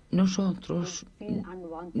Nosotros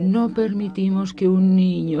no permitimos que un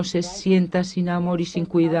niño se sienta sin amor y sin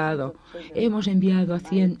cuidado. Hemos enviado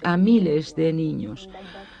a miles de niños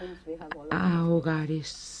a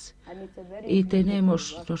hogares y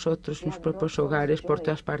tenemos nosotros los propios hogares por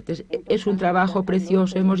todas partes. Es un trabajo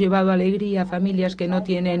precioso. Hemos llevado alegría a familias que no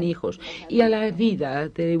tienen hijos y a la vida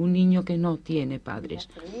de un niño que no tiene padres.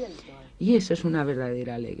 Y eso es una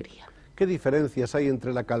verdadera alegría. ¿Qué diferencias hay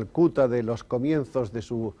entre la Calcuta de los comienzos de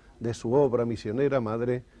su obra misionera,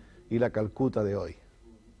 madre, y la Calcuta de hoy?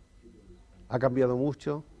 ¿Ha cambiado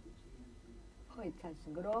mucho?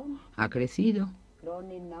 Ha crecido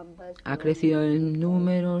en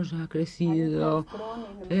números, ha crecido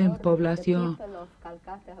en población.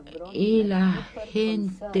 Y la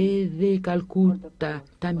gente de Calcuta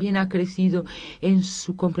también ha crecido en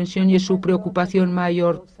su comprensión y en su preocupación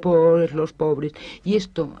mayor por los pobres. Y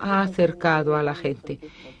esto ha acercado a la gente.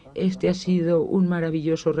 Este ha sido un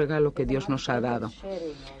maravilloso regalo que Dios nos ha dado.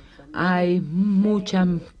 Hay mucha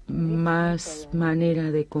más manera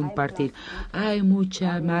de compartir. Hay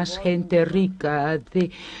mucha más gente rica de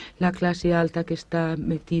la clase alta que está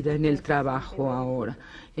metida en el trabajo ahora.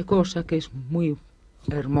 Cosa que es muy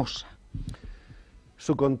hermosa.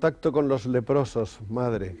 Su contacto con los leprosos,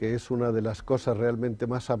 madre, que es una de las cosas realmente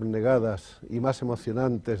más abnegadas y más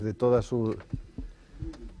emocionantes de toda su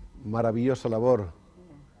maravillosa labor.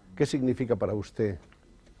 ¿Qué significa para usted?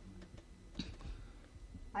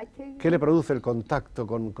 ¿Qué le produce el contacto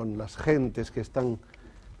con las gentes que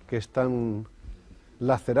están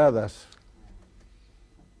laceradas?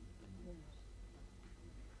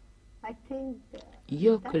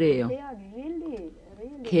 Yo creo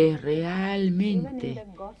que realmente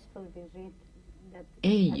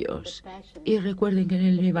ellos, y recuerden que en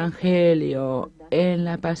el Evangelio, en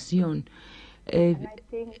la Pasión,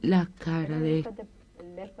 la cara de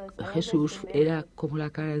Jesús era como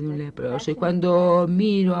la cara de un leproso. Y cuando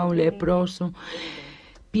miro a un leproso,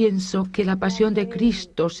 pienso que la pasión de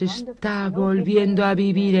Cristo se está volviendo a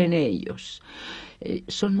vivir en ellos.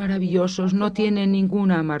 Son maravillosos, no tienen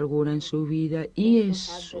ninguna amargura en su vida y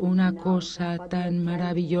es una cosa tan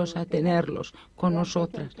maravillosa tenerlos con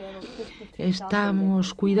nosotras.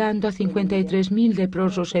 Estamos cuidando a 53.000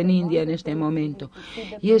 leprosos en India en este momento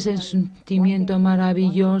y es un sentimiento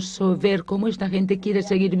maravilloso ver cómo esta gente quiere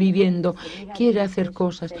seguir viviendo, quiere hacer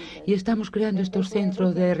cosas y estamos creando estos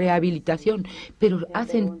centros de rehabilitación, pero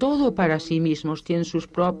hacen todo para sí mismos, tienen sus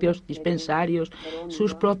propios dispensarios,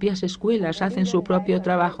 sus propias escuelas, hacen su propio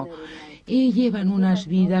trabajo y llevan unas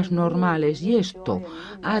vidas normales y esto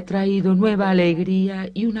ha traído nueva alegría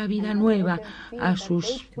y una vida nueva a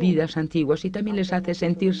sus vidas antiguas y también les hace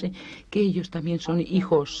sentirse que ellos también son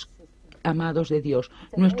hijos amados de Dios,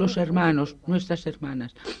 nuestros hermanos, nuestras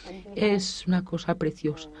hermanas. Es una cosa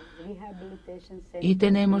preciosa. Y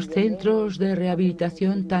tenemos centros de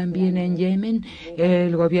rehabilitación también en Yemen.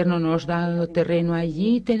 El gobierno nos ha dado terreno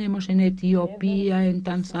allí. Tenemos en Etiopía, en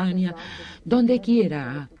Tanzania, donde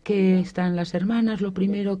quiera que están las hermanas. Lo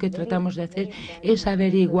primero que tratamos de hacer es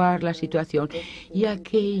averiguar la situación. Y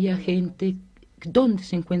aquella gente, dónde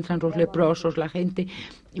se encuentran los leprosos, la gente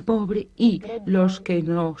pobre y los que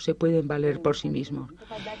no se pueden valer por sí mismos.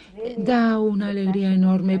 Da una alegría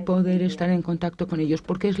enorme poder estar en contacto con ellos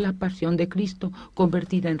porque es la pasión de Cristo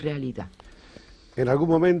convertida en realidad. En algún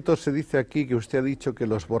momento se dice aquí que usted ha dicho que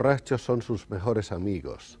los borrachos son sus mejores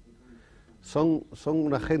amigos. Son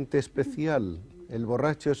una gente especial. El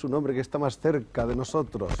borracho es un hombre que está más cerca de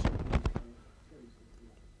nosotros.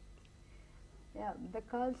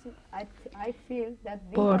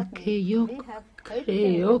 Porque yo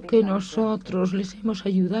creo que nosotros les hemos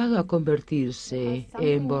ayudado a convertirse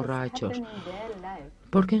en borrachos,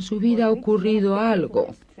 porque en su vida ha ocurrido algo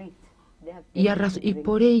y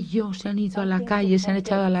por ello se han ido a la calle, se han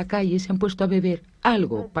echado a la calle, se han puesto a beber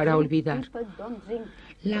algo para olvidar.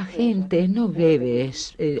 La gente no bebe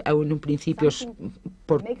en un principio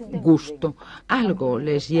por gusto, algo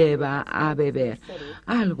les lleva a beber,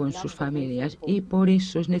 algo en sus familias y por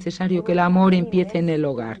eso es necesario que el amor empiece en el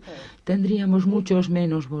hogar. Tendríamos muchos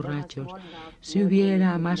menos borrachos si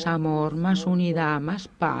hubiera más amor, más unidad, más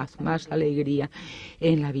paz, más alegría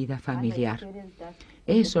en la vida familiar.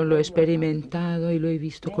 Eso lo he experimentado y lo he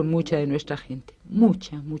visto con mucha de nuestra gente,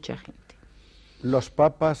 mucha gente. Los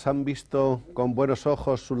papas han visto con buenos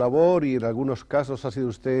ojos su labor y en algunos casos ha sido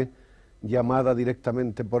usted llamada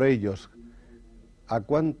directamente por ellos. ¿A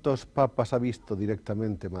cuántos papas ha visto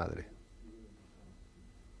directamente, madre?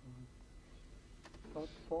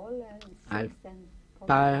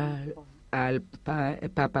 Al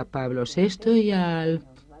Papa Pablo VI y al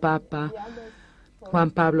Papa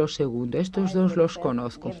Juan Pablo II. Estos dos los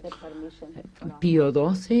conozco. Pío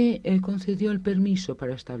XII concedió el permiso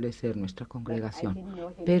para establecer nuestra congregación,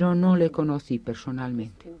 pero no le conocí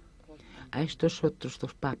personalmente. A estos otros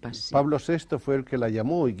dos papas, sí. Pablo VI fue el que la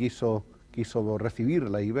llamó y quiso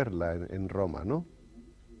recibirla y verla en Roma, ¿no?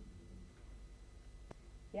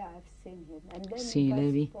 Sí,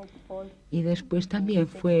 le vi. Y después también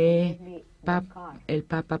fue el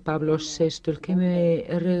Papa Pablo VI el que me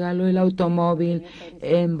regaló el automóvil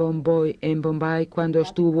en Bombay cuando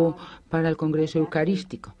estuvo para el Congreso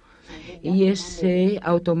Eucarístico. Y ese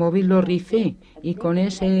automóvil lo rifé y con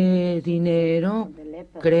ese dinero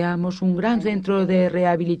creamos un gran centro de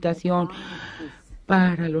rehabilitación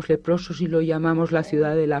para los leprosos y lo llamamos la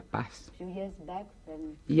Ciudad de la Paz.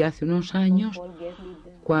 Y hace unos años,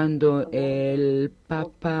 cuando el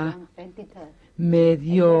Papa me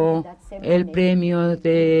dio el premio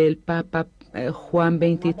del Papa Juan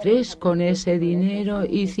XXIII, con ese dinero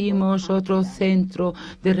hicimos otro centro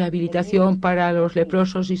de rehabilitación para los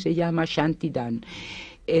leprosos y se llama Shantidan,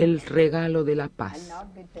 el regalo de la paz.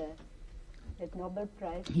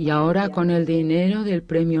 Y ahora con el dinero del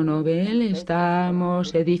premio Nobel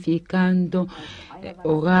estamos edificando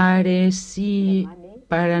hogares y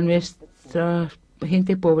para nuestra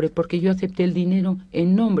gente pobre, porque yo acepté el dinero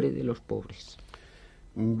en nombre de los pobres.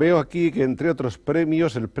 Veo aquí que entre otros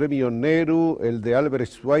premios, el premio Nehru, el de Albert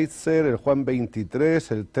Schweitzer, el Juan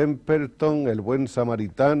XXIII, el Templeton, el Buen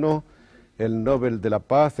Samaritano, el Nobel de la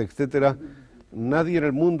Paz, etcétera. Nadie en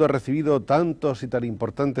el mundo ha recibido tantos y tan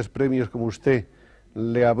importantes premios como usted.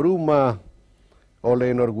 ¿Le abruma o le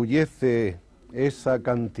enorgullece esa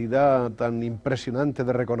cantidad tan impresionante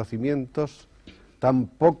de reconocimientos, tan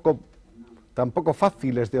poco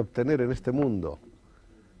fáciles de obtener en este mundo?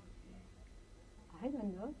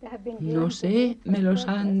 No sé, me los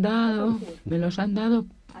han dado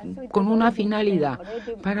con una finalidad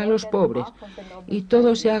para los pobres y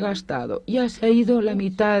todo se ha gastado. Ya se ha ido la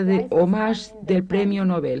mitad o más del premio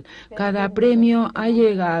Nobel. Cada premio ha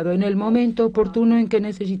llegado en el momento oportuno en que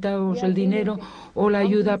necesitábamos el dinero o la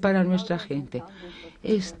ayuda para nuestra gente.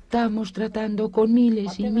 Estamos tratando con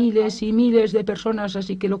miles y miles y miles de personas,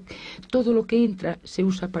 así que todo lo que entra se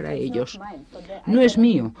usa para ellos. No es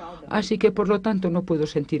mío, así que por lo tanto no puedo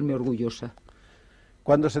sentirme orgullosa.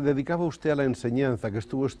 Cuando se dedicaba usted a la enseñanza, que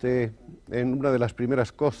estuvo usted en una de las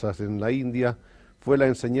primeras cosas en la India, fue la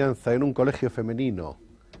enseñanza en un colegio femenino,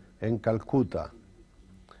 en Calcuta.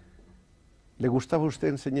 ¿Le gustaba a usted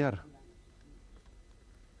enseñar?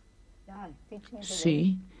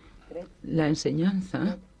 Sí. La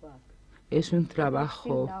enseñanza es un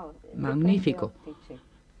trabajo magnífico,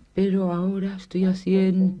 pero ahora estoy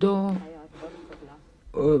haciendo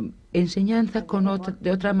enseñanza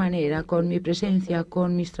de otra manera, con mi presencia,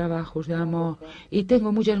 con mis trabajos de amor, y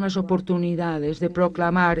tengo muchas más oportunidades de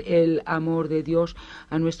proclamar el amor de Dios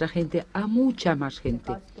a nuestra gente, a mucha más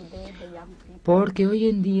gente, porque hoy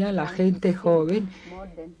en día la gente joven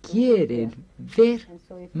quiere ver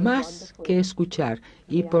más que escuchar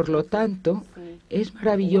y por lo tanto es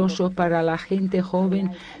maravilloso para la gente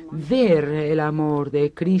joven ver el amor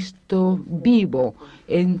de Cristo vivo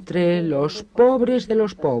entre los pobres de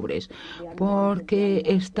los pobres, porque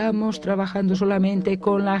estamos trabajando solamente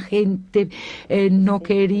con la gente no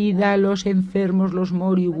querida, los enfermos, los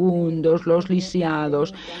moribundos, los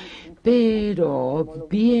lisiados. Pero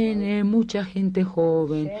viene mucha gente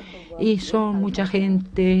joven y son mucha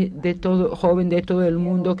gente joven de todo el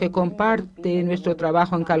mundo que comparte nuestro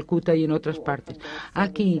trabajo en Calcuta y en otras partes.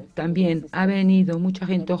 Aquí también ha venido mucha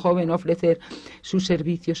gente joven a ofrecer sus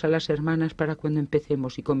servicios a las hermanas para cuando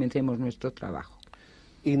empecemos y comencemos nuestro trabajo.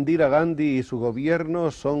 Indira Gandhi y su gobierno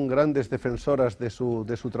son grandes defensoras de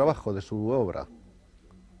su trabajo, de su obra.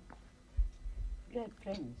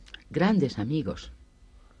 Grandes amigos.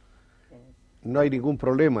 No hay ningún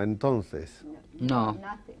problema, entonces. No,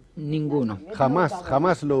 ninguno.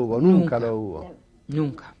 Jamás lo hubo, nunca lo hubo.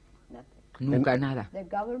 Nunca nada.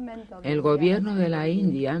 El gobierno de la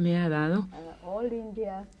India me ha dado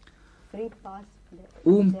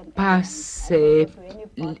un pase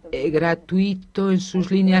gratuito en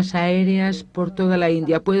sus líneas aéreas por toda la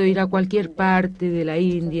India. Puedo ir a cualquier parte de la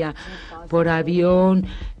India por avión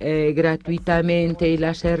gratuitamente y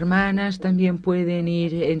las hermanas también pueden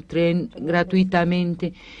ir en tren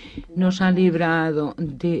gratuitamente. Nos han librado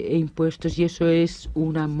de impuestos y eso es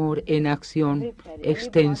un amor en acción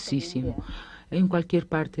extensísimo. En cualquier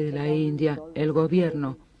parte de la India el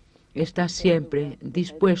gobierno está siempre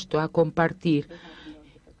dispuesto a compartir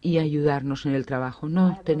y ayudarnos en el trabajo.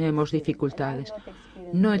 No tenemos dificultades.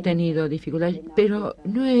 No he tenido dificultades, pero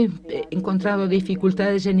no he encontrado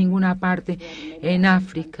dificultades en ninguna parte. En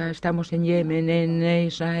África, estamos en Yemen, en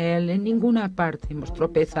Israel, en ninguna parte hemos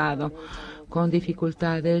tropezado con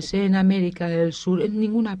dificultades. En América del Sur, en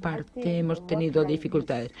ninguna parte hemos tenido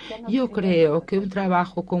dificultades. Yo creo que un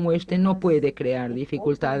trabajo como este no puede crear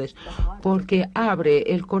dificultades porque abre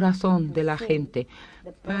el corazón de la gente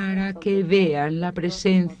para que vean la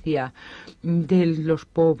presencia de los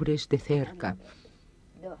pobres de cerca.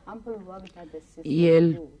 Y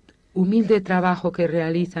el humilde trabajo que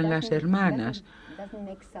realizan las hermanas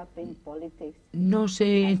no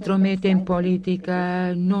se entromete en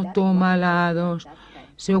política, no toma lados,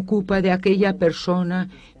 se ocupa de aquella persona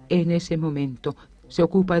en ese momento, se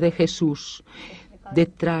ocupa de Jesús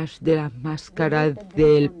detrás de la máscara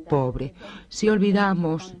del pobre. Si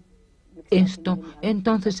olvidamos esto,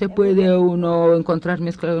 entonces se puede uno encontrar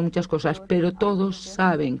mezclado en muchas cosas, pero todos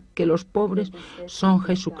saben que los pobres son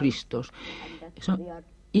Jesucristo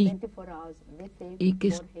y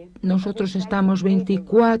que nosotros estamos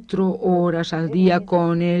 24 horas al día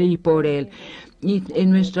con Él y por Él. Y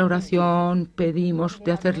en nuestra oración pedimos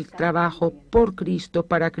de hacer el trabajo por Cristo,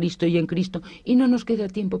 para Cristo y en Cristo, y no nos queda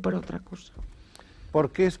tiempo para otra cosa. ¿Por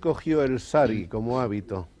qué escogió el sari como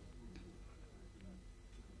hábito?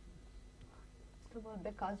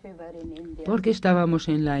 Porque estábamos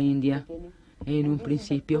en la India en un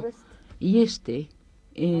principio y este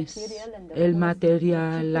es el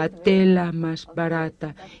material, la tela más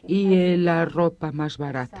barata y la ropa más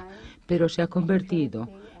barata, pero se ha convertido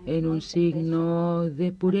en un signo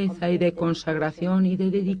de pureza y de consagración y de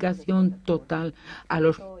dedicación total a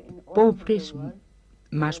los pobres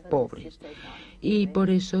más pobres. Y por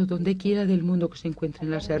eso, donde quiera del mundo que se encuentren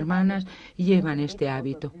las hermanas, llevan este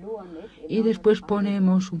hábito. Y después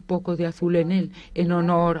ponemos un poco de azul en él, en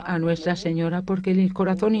honor a Nuestra Señora, porque el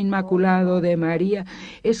corazón inmaculado de María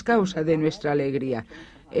es causa de nuestra alegría.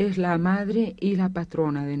 Es la madre y la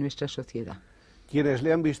patrona de nuestra sociedad. Quienes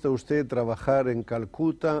le han visto a usted trabajar en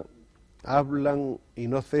Calcuta hablan y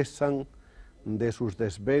no cesan de sus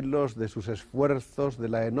desvelos, de sus esfuerzos, de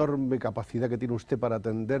la enorme capacidad que tiene usted para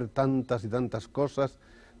atender tantas y tantas cosas.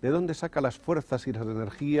 ¿De dónde saca las fuerzas y las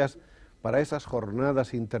energías para esas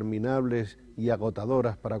jornadas interminables y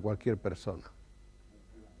agotadoras para cualquier persona?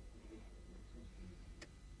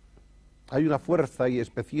 ¿Hay una fuerza ahí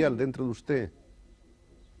especial dentro de usted?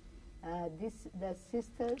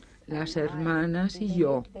 Las hermanas y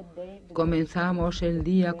yo comenzamos el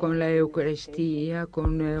día con la Eucaristía,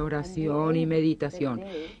 con oración y meditación,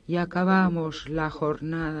 y acabamos la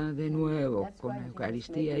jornada de nuevo con la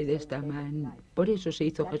Eucaristía, y de esta manera, por eso se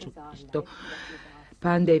hizo Jesucristo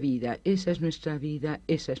pan de vida. Esa es nuestra vida,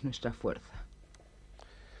 esa es nuestra fuerza.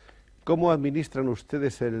 ¿Cómo administran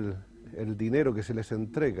ustedes el dinero que se les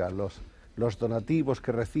entrega, los donativos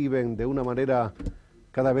que reciben de una manera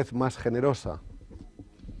cada vez más generosa?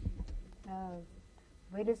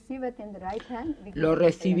 Lo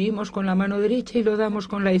recibimos con la mano derecha y lo damos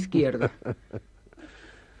con la izquierda.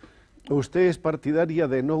 ¿Usted es partidaria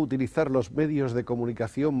de no utilizar los medios de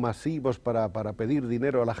comunicación masivos para pedir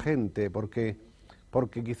dinero a la gente? Porque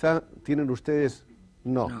quizá tienen ustedes...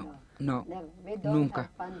 No, nunca.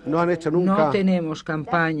 ¿No han hecho nunca? No tenemos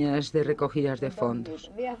campañas de recogidas de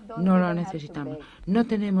fondos. No lo necesitamos. No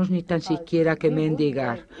tenemos ni tan siquiera que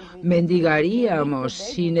mendigar. Mendigaríamos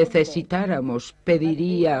si necesitáramos,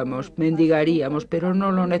 pediríamos, mendigaríamos, pero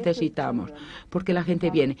no lo necesitamos, porque la gente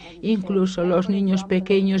viene. Incluso los niños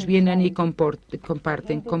pequeños vienen y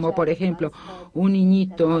comparten, como por ejemplo un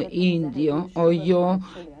niñito indio oyó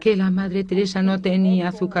que la Madre Teresa no tenía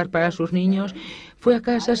azúcar para sus niños. Fue a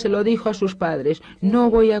casa, se lo dijo a sus padres: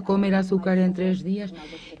 no voy a comer azúcar en 3 días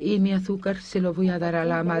y mi azúcar se lo voy a dar a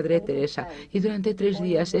la Madre Teresa. Y durante 3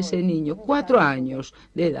 días ese niño, 4 años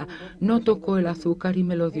de edad, no tocó el azúcar y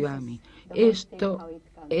me lo dio a mí. Esto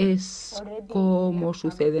es como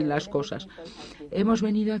suceden las cosas. Hemos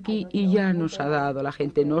venido aquí y ya nos ha dado la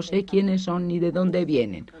gente. No sé quiénes son ni de dónde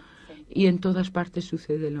vienen. Y en todas partes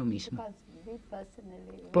sucede lo mismo.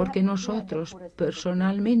 Porque nosotros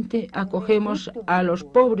personalmente acogemos a los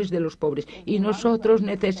pobres de los pobres y nosotros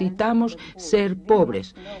necesitamos ser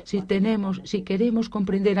pobres. Si queremos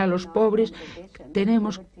comprender a los pobres,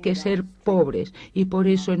 tenemos que ser pobres, y por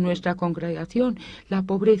eso en nuestra congregación la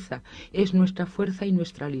pobreza es nuestra fuerza y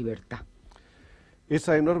nuestra libertad.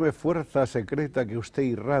 Esa enorme fuerza secreta que usted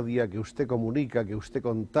irradia, que usted comunica, que usted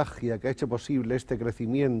contagia, que ha hecho posible este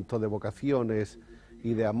crecimiento de vocaciones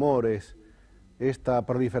y de amores, esta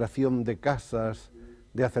proliferación de casas,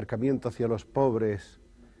 de acercamiento hacia los pobres,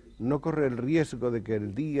 ¿no corre el riesgo de que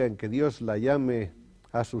el día en que Dios la llame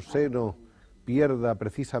a su seno pierda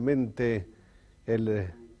precisamente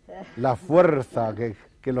la fuerza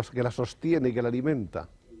que la sostiene y que la alimenta?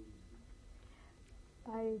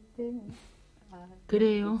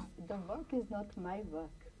 Creo.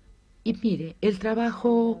 Y mire, el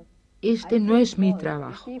trabajo, este no es mi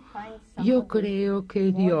trabajo. Yo creo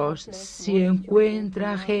que Dios, si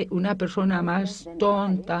encuentra una persona más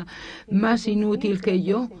tonta, más inútil que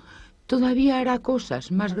yo, todavía hará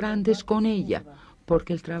cosas más grandes con ella,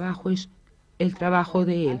 porque el trabajo es el trabajo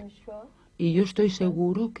de Él. Y yo estoy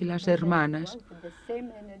seguro que las hermanas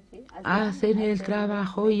hacen el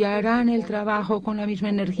trabajo y harán el trabajo con la misma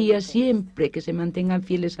energía siempre que se mantengan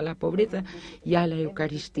fieles a la pobreza y a la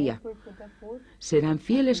Eucaristía. Serán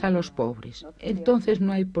fieles a los pobres. Entonces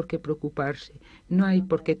no hay por qué preocuparse, no hay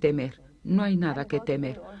por qué temer, no hay nada que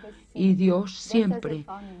temer. Y Dios siempre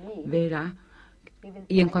verá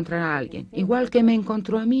y encontrará a alguien. Igual que me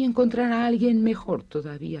encontró a mí, encontrará a alguien mejor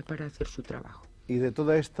todavía para hacer su trabajo. Y de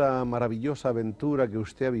toda esta maravillosa aventura que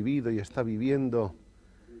usted ha vivido y está viviendo,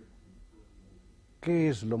 ¿qué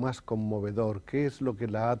es lo más conmovedor? ¿Qué es lo que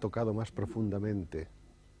la ha tocado más profundamente?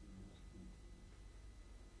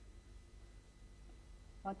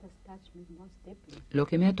 Lo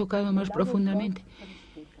que me ha tocado más profundamente,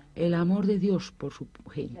 el amor de Dios por su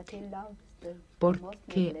gente,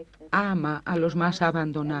 porque ama a los más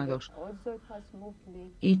abandonados.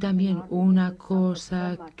 Y también una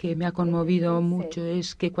cosa que me ha conmovido mucho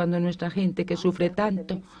es que cuando nuestra gente que sufre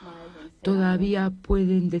tanto, todavía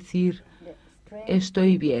pueden decir,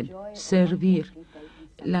 estoy bien, servir.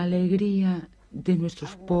 La alegría de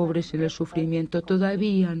nuestros pobres en el sufrimiento,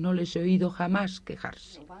 todavía no les he oído jamás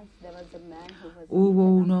quejarse. Hubo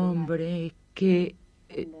un hombre que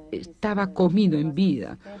estaba comido en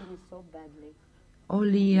vida,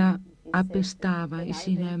 olía, apestaba, y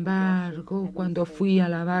sin embargo, cuando fui a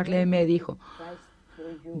lavarle, me dijo,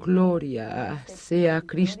 gloria sea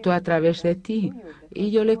Cristo a través de ti.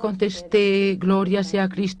 Y yo le contesté, gloria sea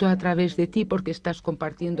Cristo a través de ti, porque estás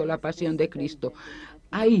compartiendo la pasión de Cristo.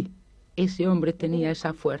 Ahí, ese hombre tenía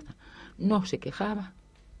esa fuerza. No se quejaba.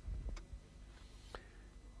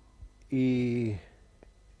 ¿Y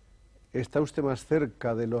está usted más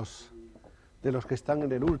cerca de los que están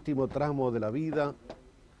en el último tramo de la vida,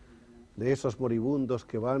 de esos moribundos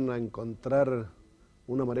que van a encontrar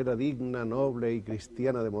una manera digna, noble y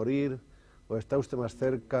cristiana de morir? ¿O está usted más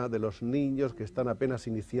cerca de los niños que están apenas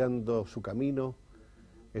iniciando su camino?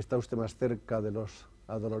 ¿Está usted más cerca de los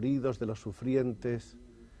adoloridos, de los sufrientes?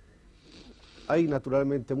 Hay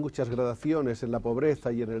naturalmente muchas gradaciones en la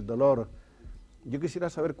pobreza y en el dolor. Yo quisiera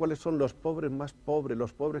saber cuáles son los pobres más pobres,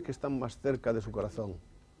 los pobres que están más cerca de su corazón.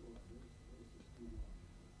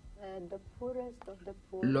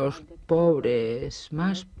 Los pobres,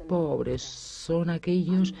 más pobres, son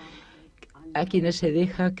aquellos a quienes se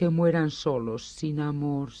deja que mueran solos, sin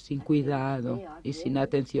amor, sin cuidado y sin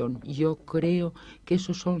atención. Yo creo que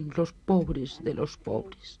esos son los pobres de los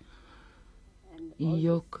pobres. Y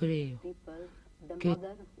yo creo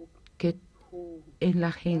que en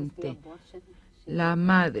la gente, la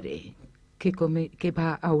madre que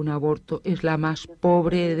va a un aborto es la más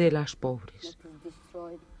pobre de las pobres.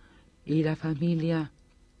 Y la familia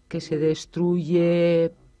que se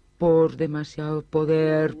destruye por demasiado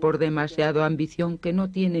poder, por demasiada ambición, que no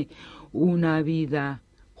tiene una vida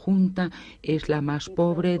junta, es la más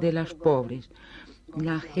pobre de las pobres.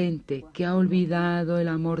 La gente que ha olvidado el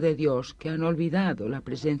amor de Dios, que han olvidado la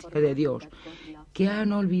presencia de Dios, que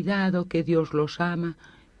han olvidado que Dios los ama,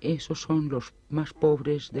 esos son los más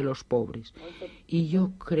pobres de los pobres. Y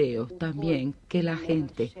yo creo también que la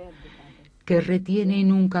gente que retiene y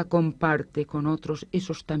nunca comparte con otros,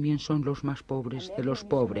 esos también son los más pobres de los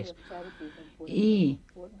pobres. Y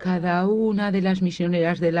cada una de las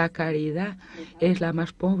misioneras de la caridad es la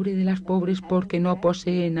más pobre de las pobres porque no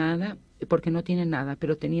posee nada, porque no tiene nada,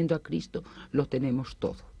 pero teniendo a Cristo lo tenemos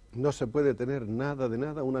todo. No se puede tener nada de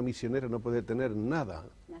nada, una misionera no puede tener nada.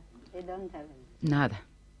 Nada.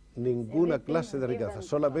 Ninguna clase de riqueza,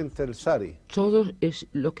 solamente el sari. Todo es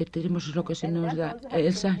lo que tenemos, es lo que se nos da,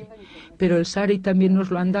 el sari. Pero el sari también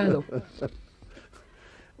nos lo han dado.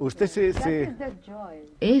 Usted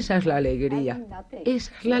Esa es la alegría.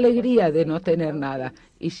 Esa es la alegría de no tener nada.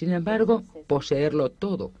 Y sin embargo, poseerlo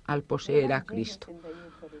todo al poseer a Cristo.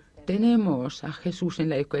 Tenemos a Jesús en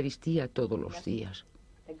la Eucaristía todos los días.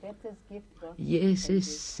 Y ese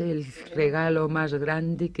es el regalo más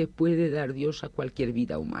grande que puede dar Dios a cualquier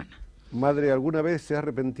vida humana. Madre, ¿alguna vez se ha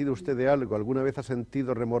arrepentido usted de algo? ¿Alguna vez ha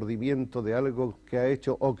sentido remordimiento de algo que ha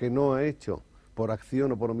hecho o que no ha hecho, por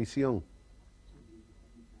acción o por omisión?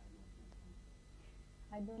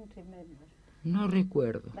 No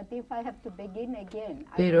recuerdo.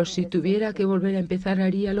 Pero si tuviera que volver a empezar,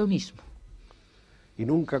 haría lo mismo. Y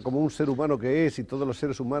nunca, como un ser humano que es, y todos los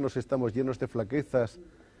seres humanos estamos llenos de flaquezas,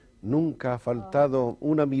 nunca ha faltado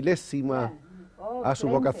una milésima a su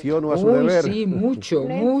vocación o a su deber. Sí, mucho.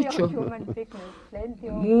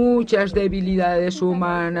 Muchas debilidades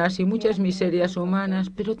humanas y muchas miserias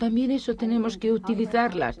humanas, pero también eso tenemos que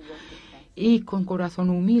utilizarlas. Y con corazón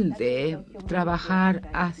humilde, trabajar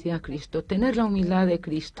hacia Cristo, tener la humildad de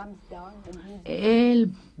Cristo.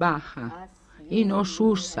 Él baja y nos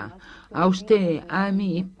usa a usted, a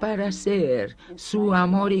mí, para ser su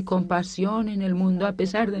amor y compasión en el mundo, a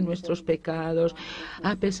pesar de nuestros pecados,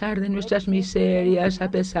 a pesar de nuestras miserias, a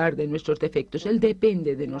pesar de nuestros defectos. Él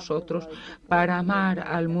depende de nosotros para amar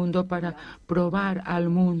al mundo, para probar al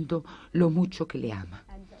mundo lo mucho que le ama.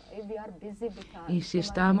 Y si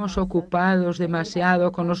estamos ocupados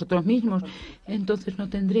demasiado con nosotros mismos, entonces no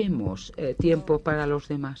tendremos tiempo para los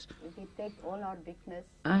demás.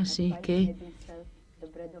 Así que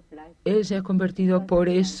Él se ha convertido por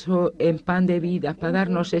eso en pan de vida, para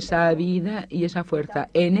darnos esa vida y esa fuerza.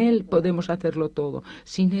 En Él podemos hacerlo todo,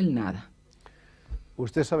 sin Él nada.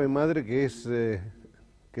 Usted sabe, madre, que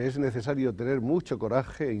es necesario tener mucho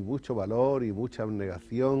coraje y mucho valor y mucha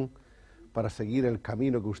abnegación para seguir el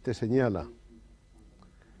camino que usted señala.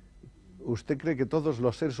 Usted cree que todos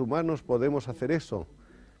los seres humanos podemos hacer eso,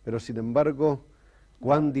 pero sin embargo,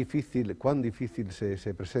 cuán difícil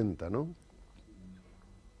se presenta, ¿no?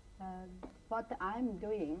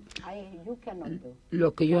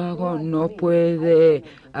 Lo que yo hago no puede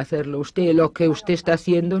hacerlo usted, lo que usted está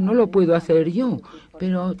haciendo no lo puedo hacer yo,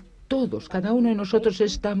 pero todos, cada uno de nosotros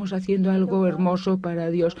estamos haciendo algo hermoso para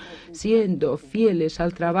Dios, siendo fieles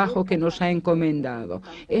al trabajo que nos ha encomendado.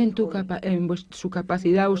 En su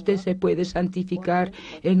capacidad usted se puede santificar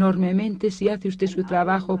enormemente si hace usted su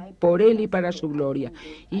trabajo por Él y para su gloria.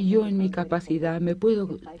 Y yo en mi capacidad me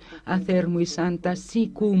puedo hacer muy santa si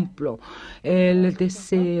cumplo el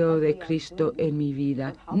deseo de Cristo en mi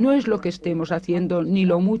vida. No es lo que estemos haciendo ni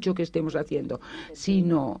lo mucho que estemos haciendo,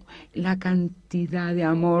 sino la cantidad de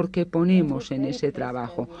amor que ponemos en ese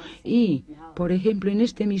trabajo. Y, por ejemplo, en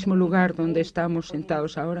este mismo lugar donde estamos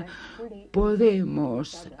sentados ahora,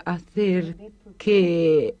 podemos hacer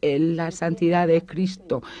que la santidad de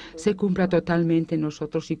Cristo se cumpla totalmente en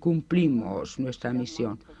nosotros y cumplimos nuestra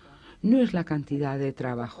misión. No es la cantidad de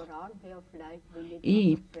trabajo.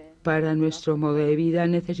 Y para nuestro modo de vida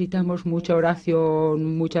necesitamos mucha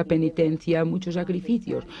oración, mucha penitencia, muchos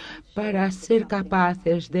sacrificios para ser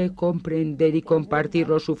capaces de comprender y compartir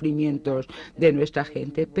los sufrimientos de nuestra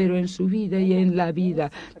gente. Pero en su vida y en la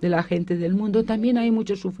vida de la gente del mundo también hay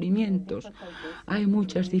muchos sufrimientos, hay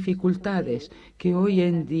muchas dificultades que hoy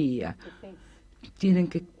en día tienen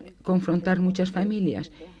que confrontar muchas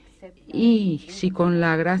familias. Y si con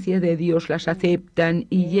la gracia de Dios las aceptan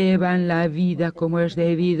y llevan la vida como es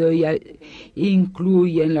debido y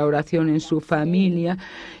incluyen la oración en su familia,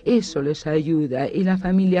 eso les ayuda. Y la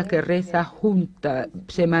familia que reza junta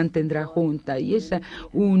se mantendrá junta y esa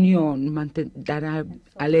unión dará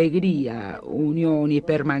alegría, unión y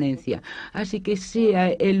permanencia. Así que sea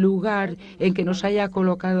el lugar en que nos haya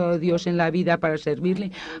colocado Dios en la vida para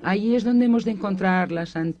servirle, allí es donde hemos de encontrar la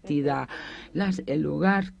santidad, el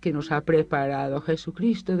lugar que nos ha preparado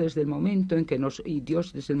Jesucristo desde el momento en que y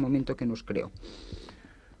Dios desde el momento que nos creó.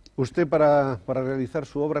 Usted para realizar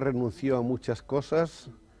su obra renunció a muchas cosas,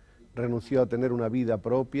 renunció a tener una vida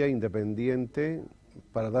propia, independiente,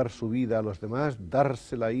 para dar su vida a los demás,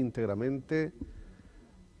 dársela íntegramente,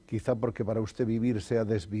 quizá porque para usted vivir sea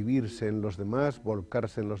desvivirse en los demás,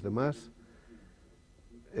 volcarse en los demás.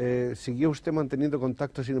 ¿Siguió usted manteniendo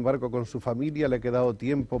contacto, sin embargo, con su familia? ¿Le ha quedado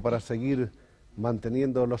tiempo para seguir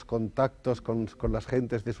manteniendo los contactos con las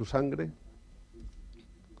gentes de su sangre?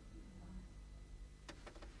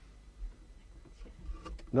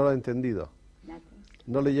 ¿No lo ha entendido?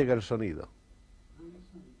 No le llega el sonido.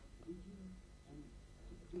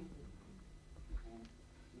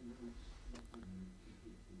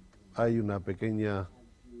 Hay una pequeña...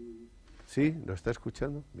 ¿Sí? ¿Lo está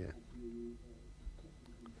escuchando? Bien.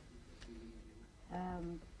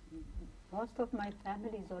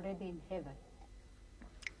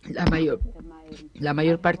 La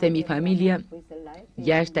mayor parte de mi familia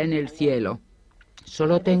ya está en el cielo.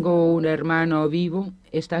 Solo tengo un hermano vivo,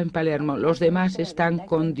 está en Palermo. Los demás están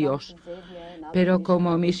con Dios. Pero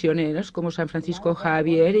como misioneros, como San Francisco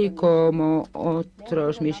Javier y como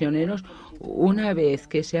otros misioneros, una vez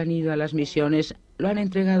que se han ido a las misiones, lo han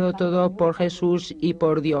entregado todo por Jesús y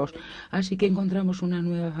por Dios. Así que encontramos una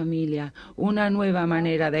nueva familia, una nueva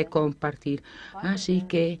manera de compartir. Así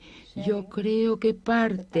que yo creo que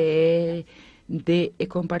parte de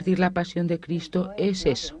compartir la pasión de Cristo es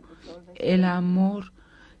eso, el amor,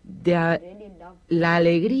 la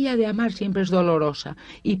alegría de amar siempre es dolorosa,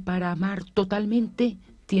 y para amar totalmente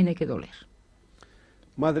tiene que doler.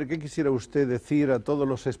 Madre, ¿qué quisiera usted decir a todos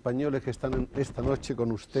los españoles que están esta noche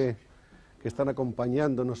con usted, que están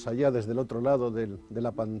acompañándonos allá desde el otro lado de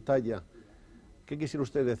la pantalla? ¿Qué quisiera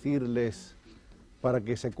usted decirles para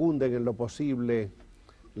que secunden en lo posible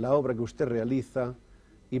la obra que usted realiza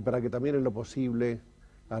y para que también en lo posible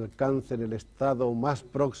alcancen el estado más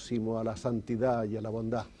próximo a la santidad y a la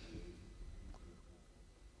bondad?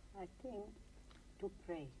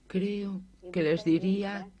 Creo que les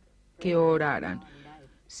diría que oraran.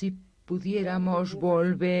 Si pudiéramos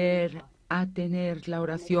volver a tener la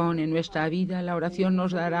oración en nuestra vida, la oración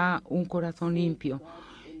nos dará un corazón limpio.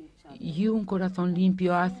 Y un corazón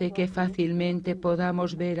limpio hace que fácilmente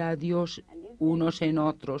podamos ver a Dios unos en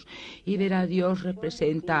otros, y ver a Dios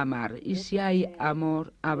representa amar. Y si hay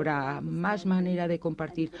amor, habrá más manera de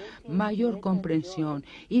compartir, mayor comprensión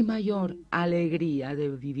y mayor alegría de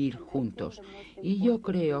vivir juntos. Y yo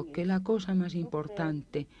creo que la cosa más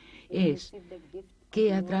importante es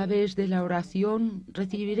que a través de la oración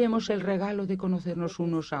recibiremos el regalo de conocernos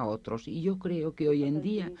unos a otros. Y yo creo que hoy en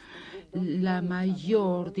día la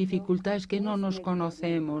mayor dificultad es que no nos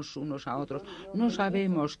conocemos unos a otros, no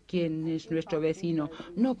sabemos quién es nuestro vecino,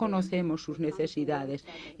 no conocemos sus necesidades.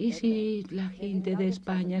 Y si la gente de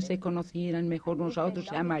España se conocieran mejor unos a otros,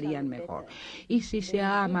 se amarían mejor. Y si se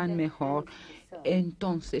aman mejor,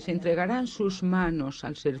 entonces entregarán sus manos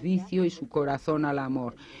al servicio y su corazón al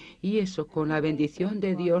amor. Y eso con la bendición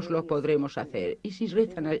de Dios lo podremos hacer. Y si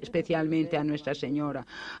rezan especialmente a Nuestra Señora,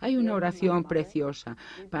 hay una oración preciosa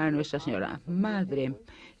para Nuestra Señora. Madre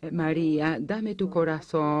María, dame tu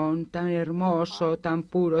corazón tan hermoso, tan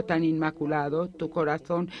puro, tan inmaculado, tu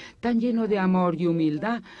corazón tan lleno de amor y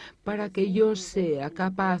humildad, para que yo sea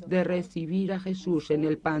capaz de recibir a Jesús en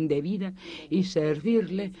el pan de vida y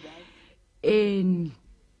servirle en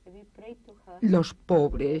los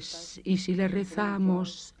pobres. Y si le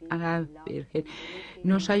rezamos a la Virgen,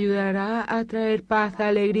 nos ayudará a traer paz,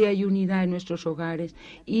 alegría y unidad en nuestros hogares,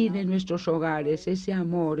 y de nuestros hogares ese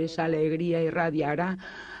amor, esa alegría irradiará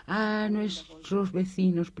a nuestros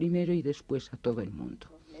vecinos primero y después a todo el mundo.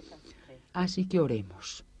 Así que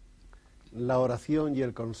oremos. La oración y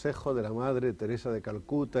el consejo de la Madre Teresa de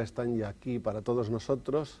Calcuta están ya aquí para todos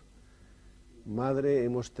nosotros. Madre,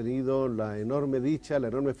 hemos tenido la enorme dicha, la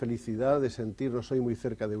enorme felicidad de sentirnos hoy muy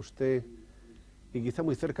cerca de usted y quizá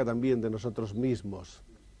muy cerca también de nosotros mismos.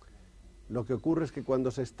 Lo que ocurre es que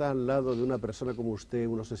cuando se está al lado de una persona como usted,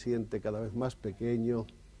 uno se siente cada vez más pequeño,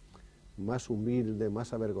 más humilde,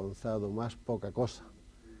 más avergonzado, más poca cosa.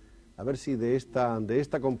 A ver si de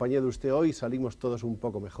esta compañía de usted hoy salimos todos un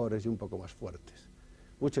poco mejores y un poco más fuertes.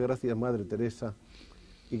 Muchas gracias, Madre Teresa,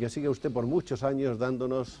 y que siga usted por muchos años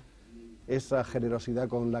dándonos esa generosidad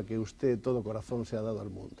con la que usted de todo corazón se ha dado al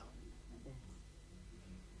mundo.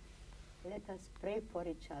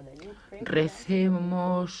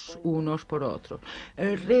 Recemos unos por otros.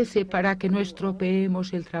 Rece para que no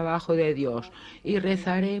estropeemos el trabajo de Dios, y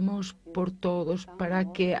rezaremos por todos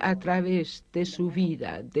para que a través de su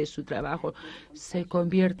vida, de su trabajo, se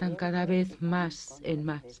conviertan cada vez más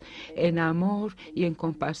en amor y en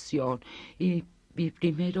compasión, y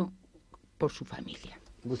primero por su familia.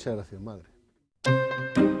 Muchas gracias, Madre.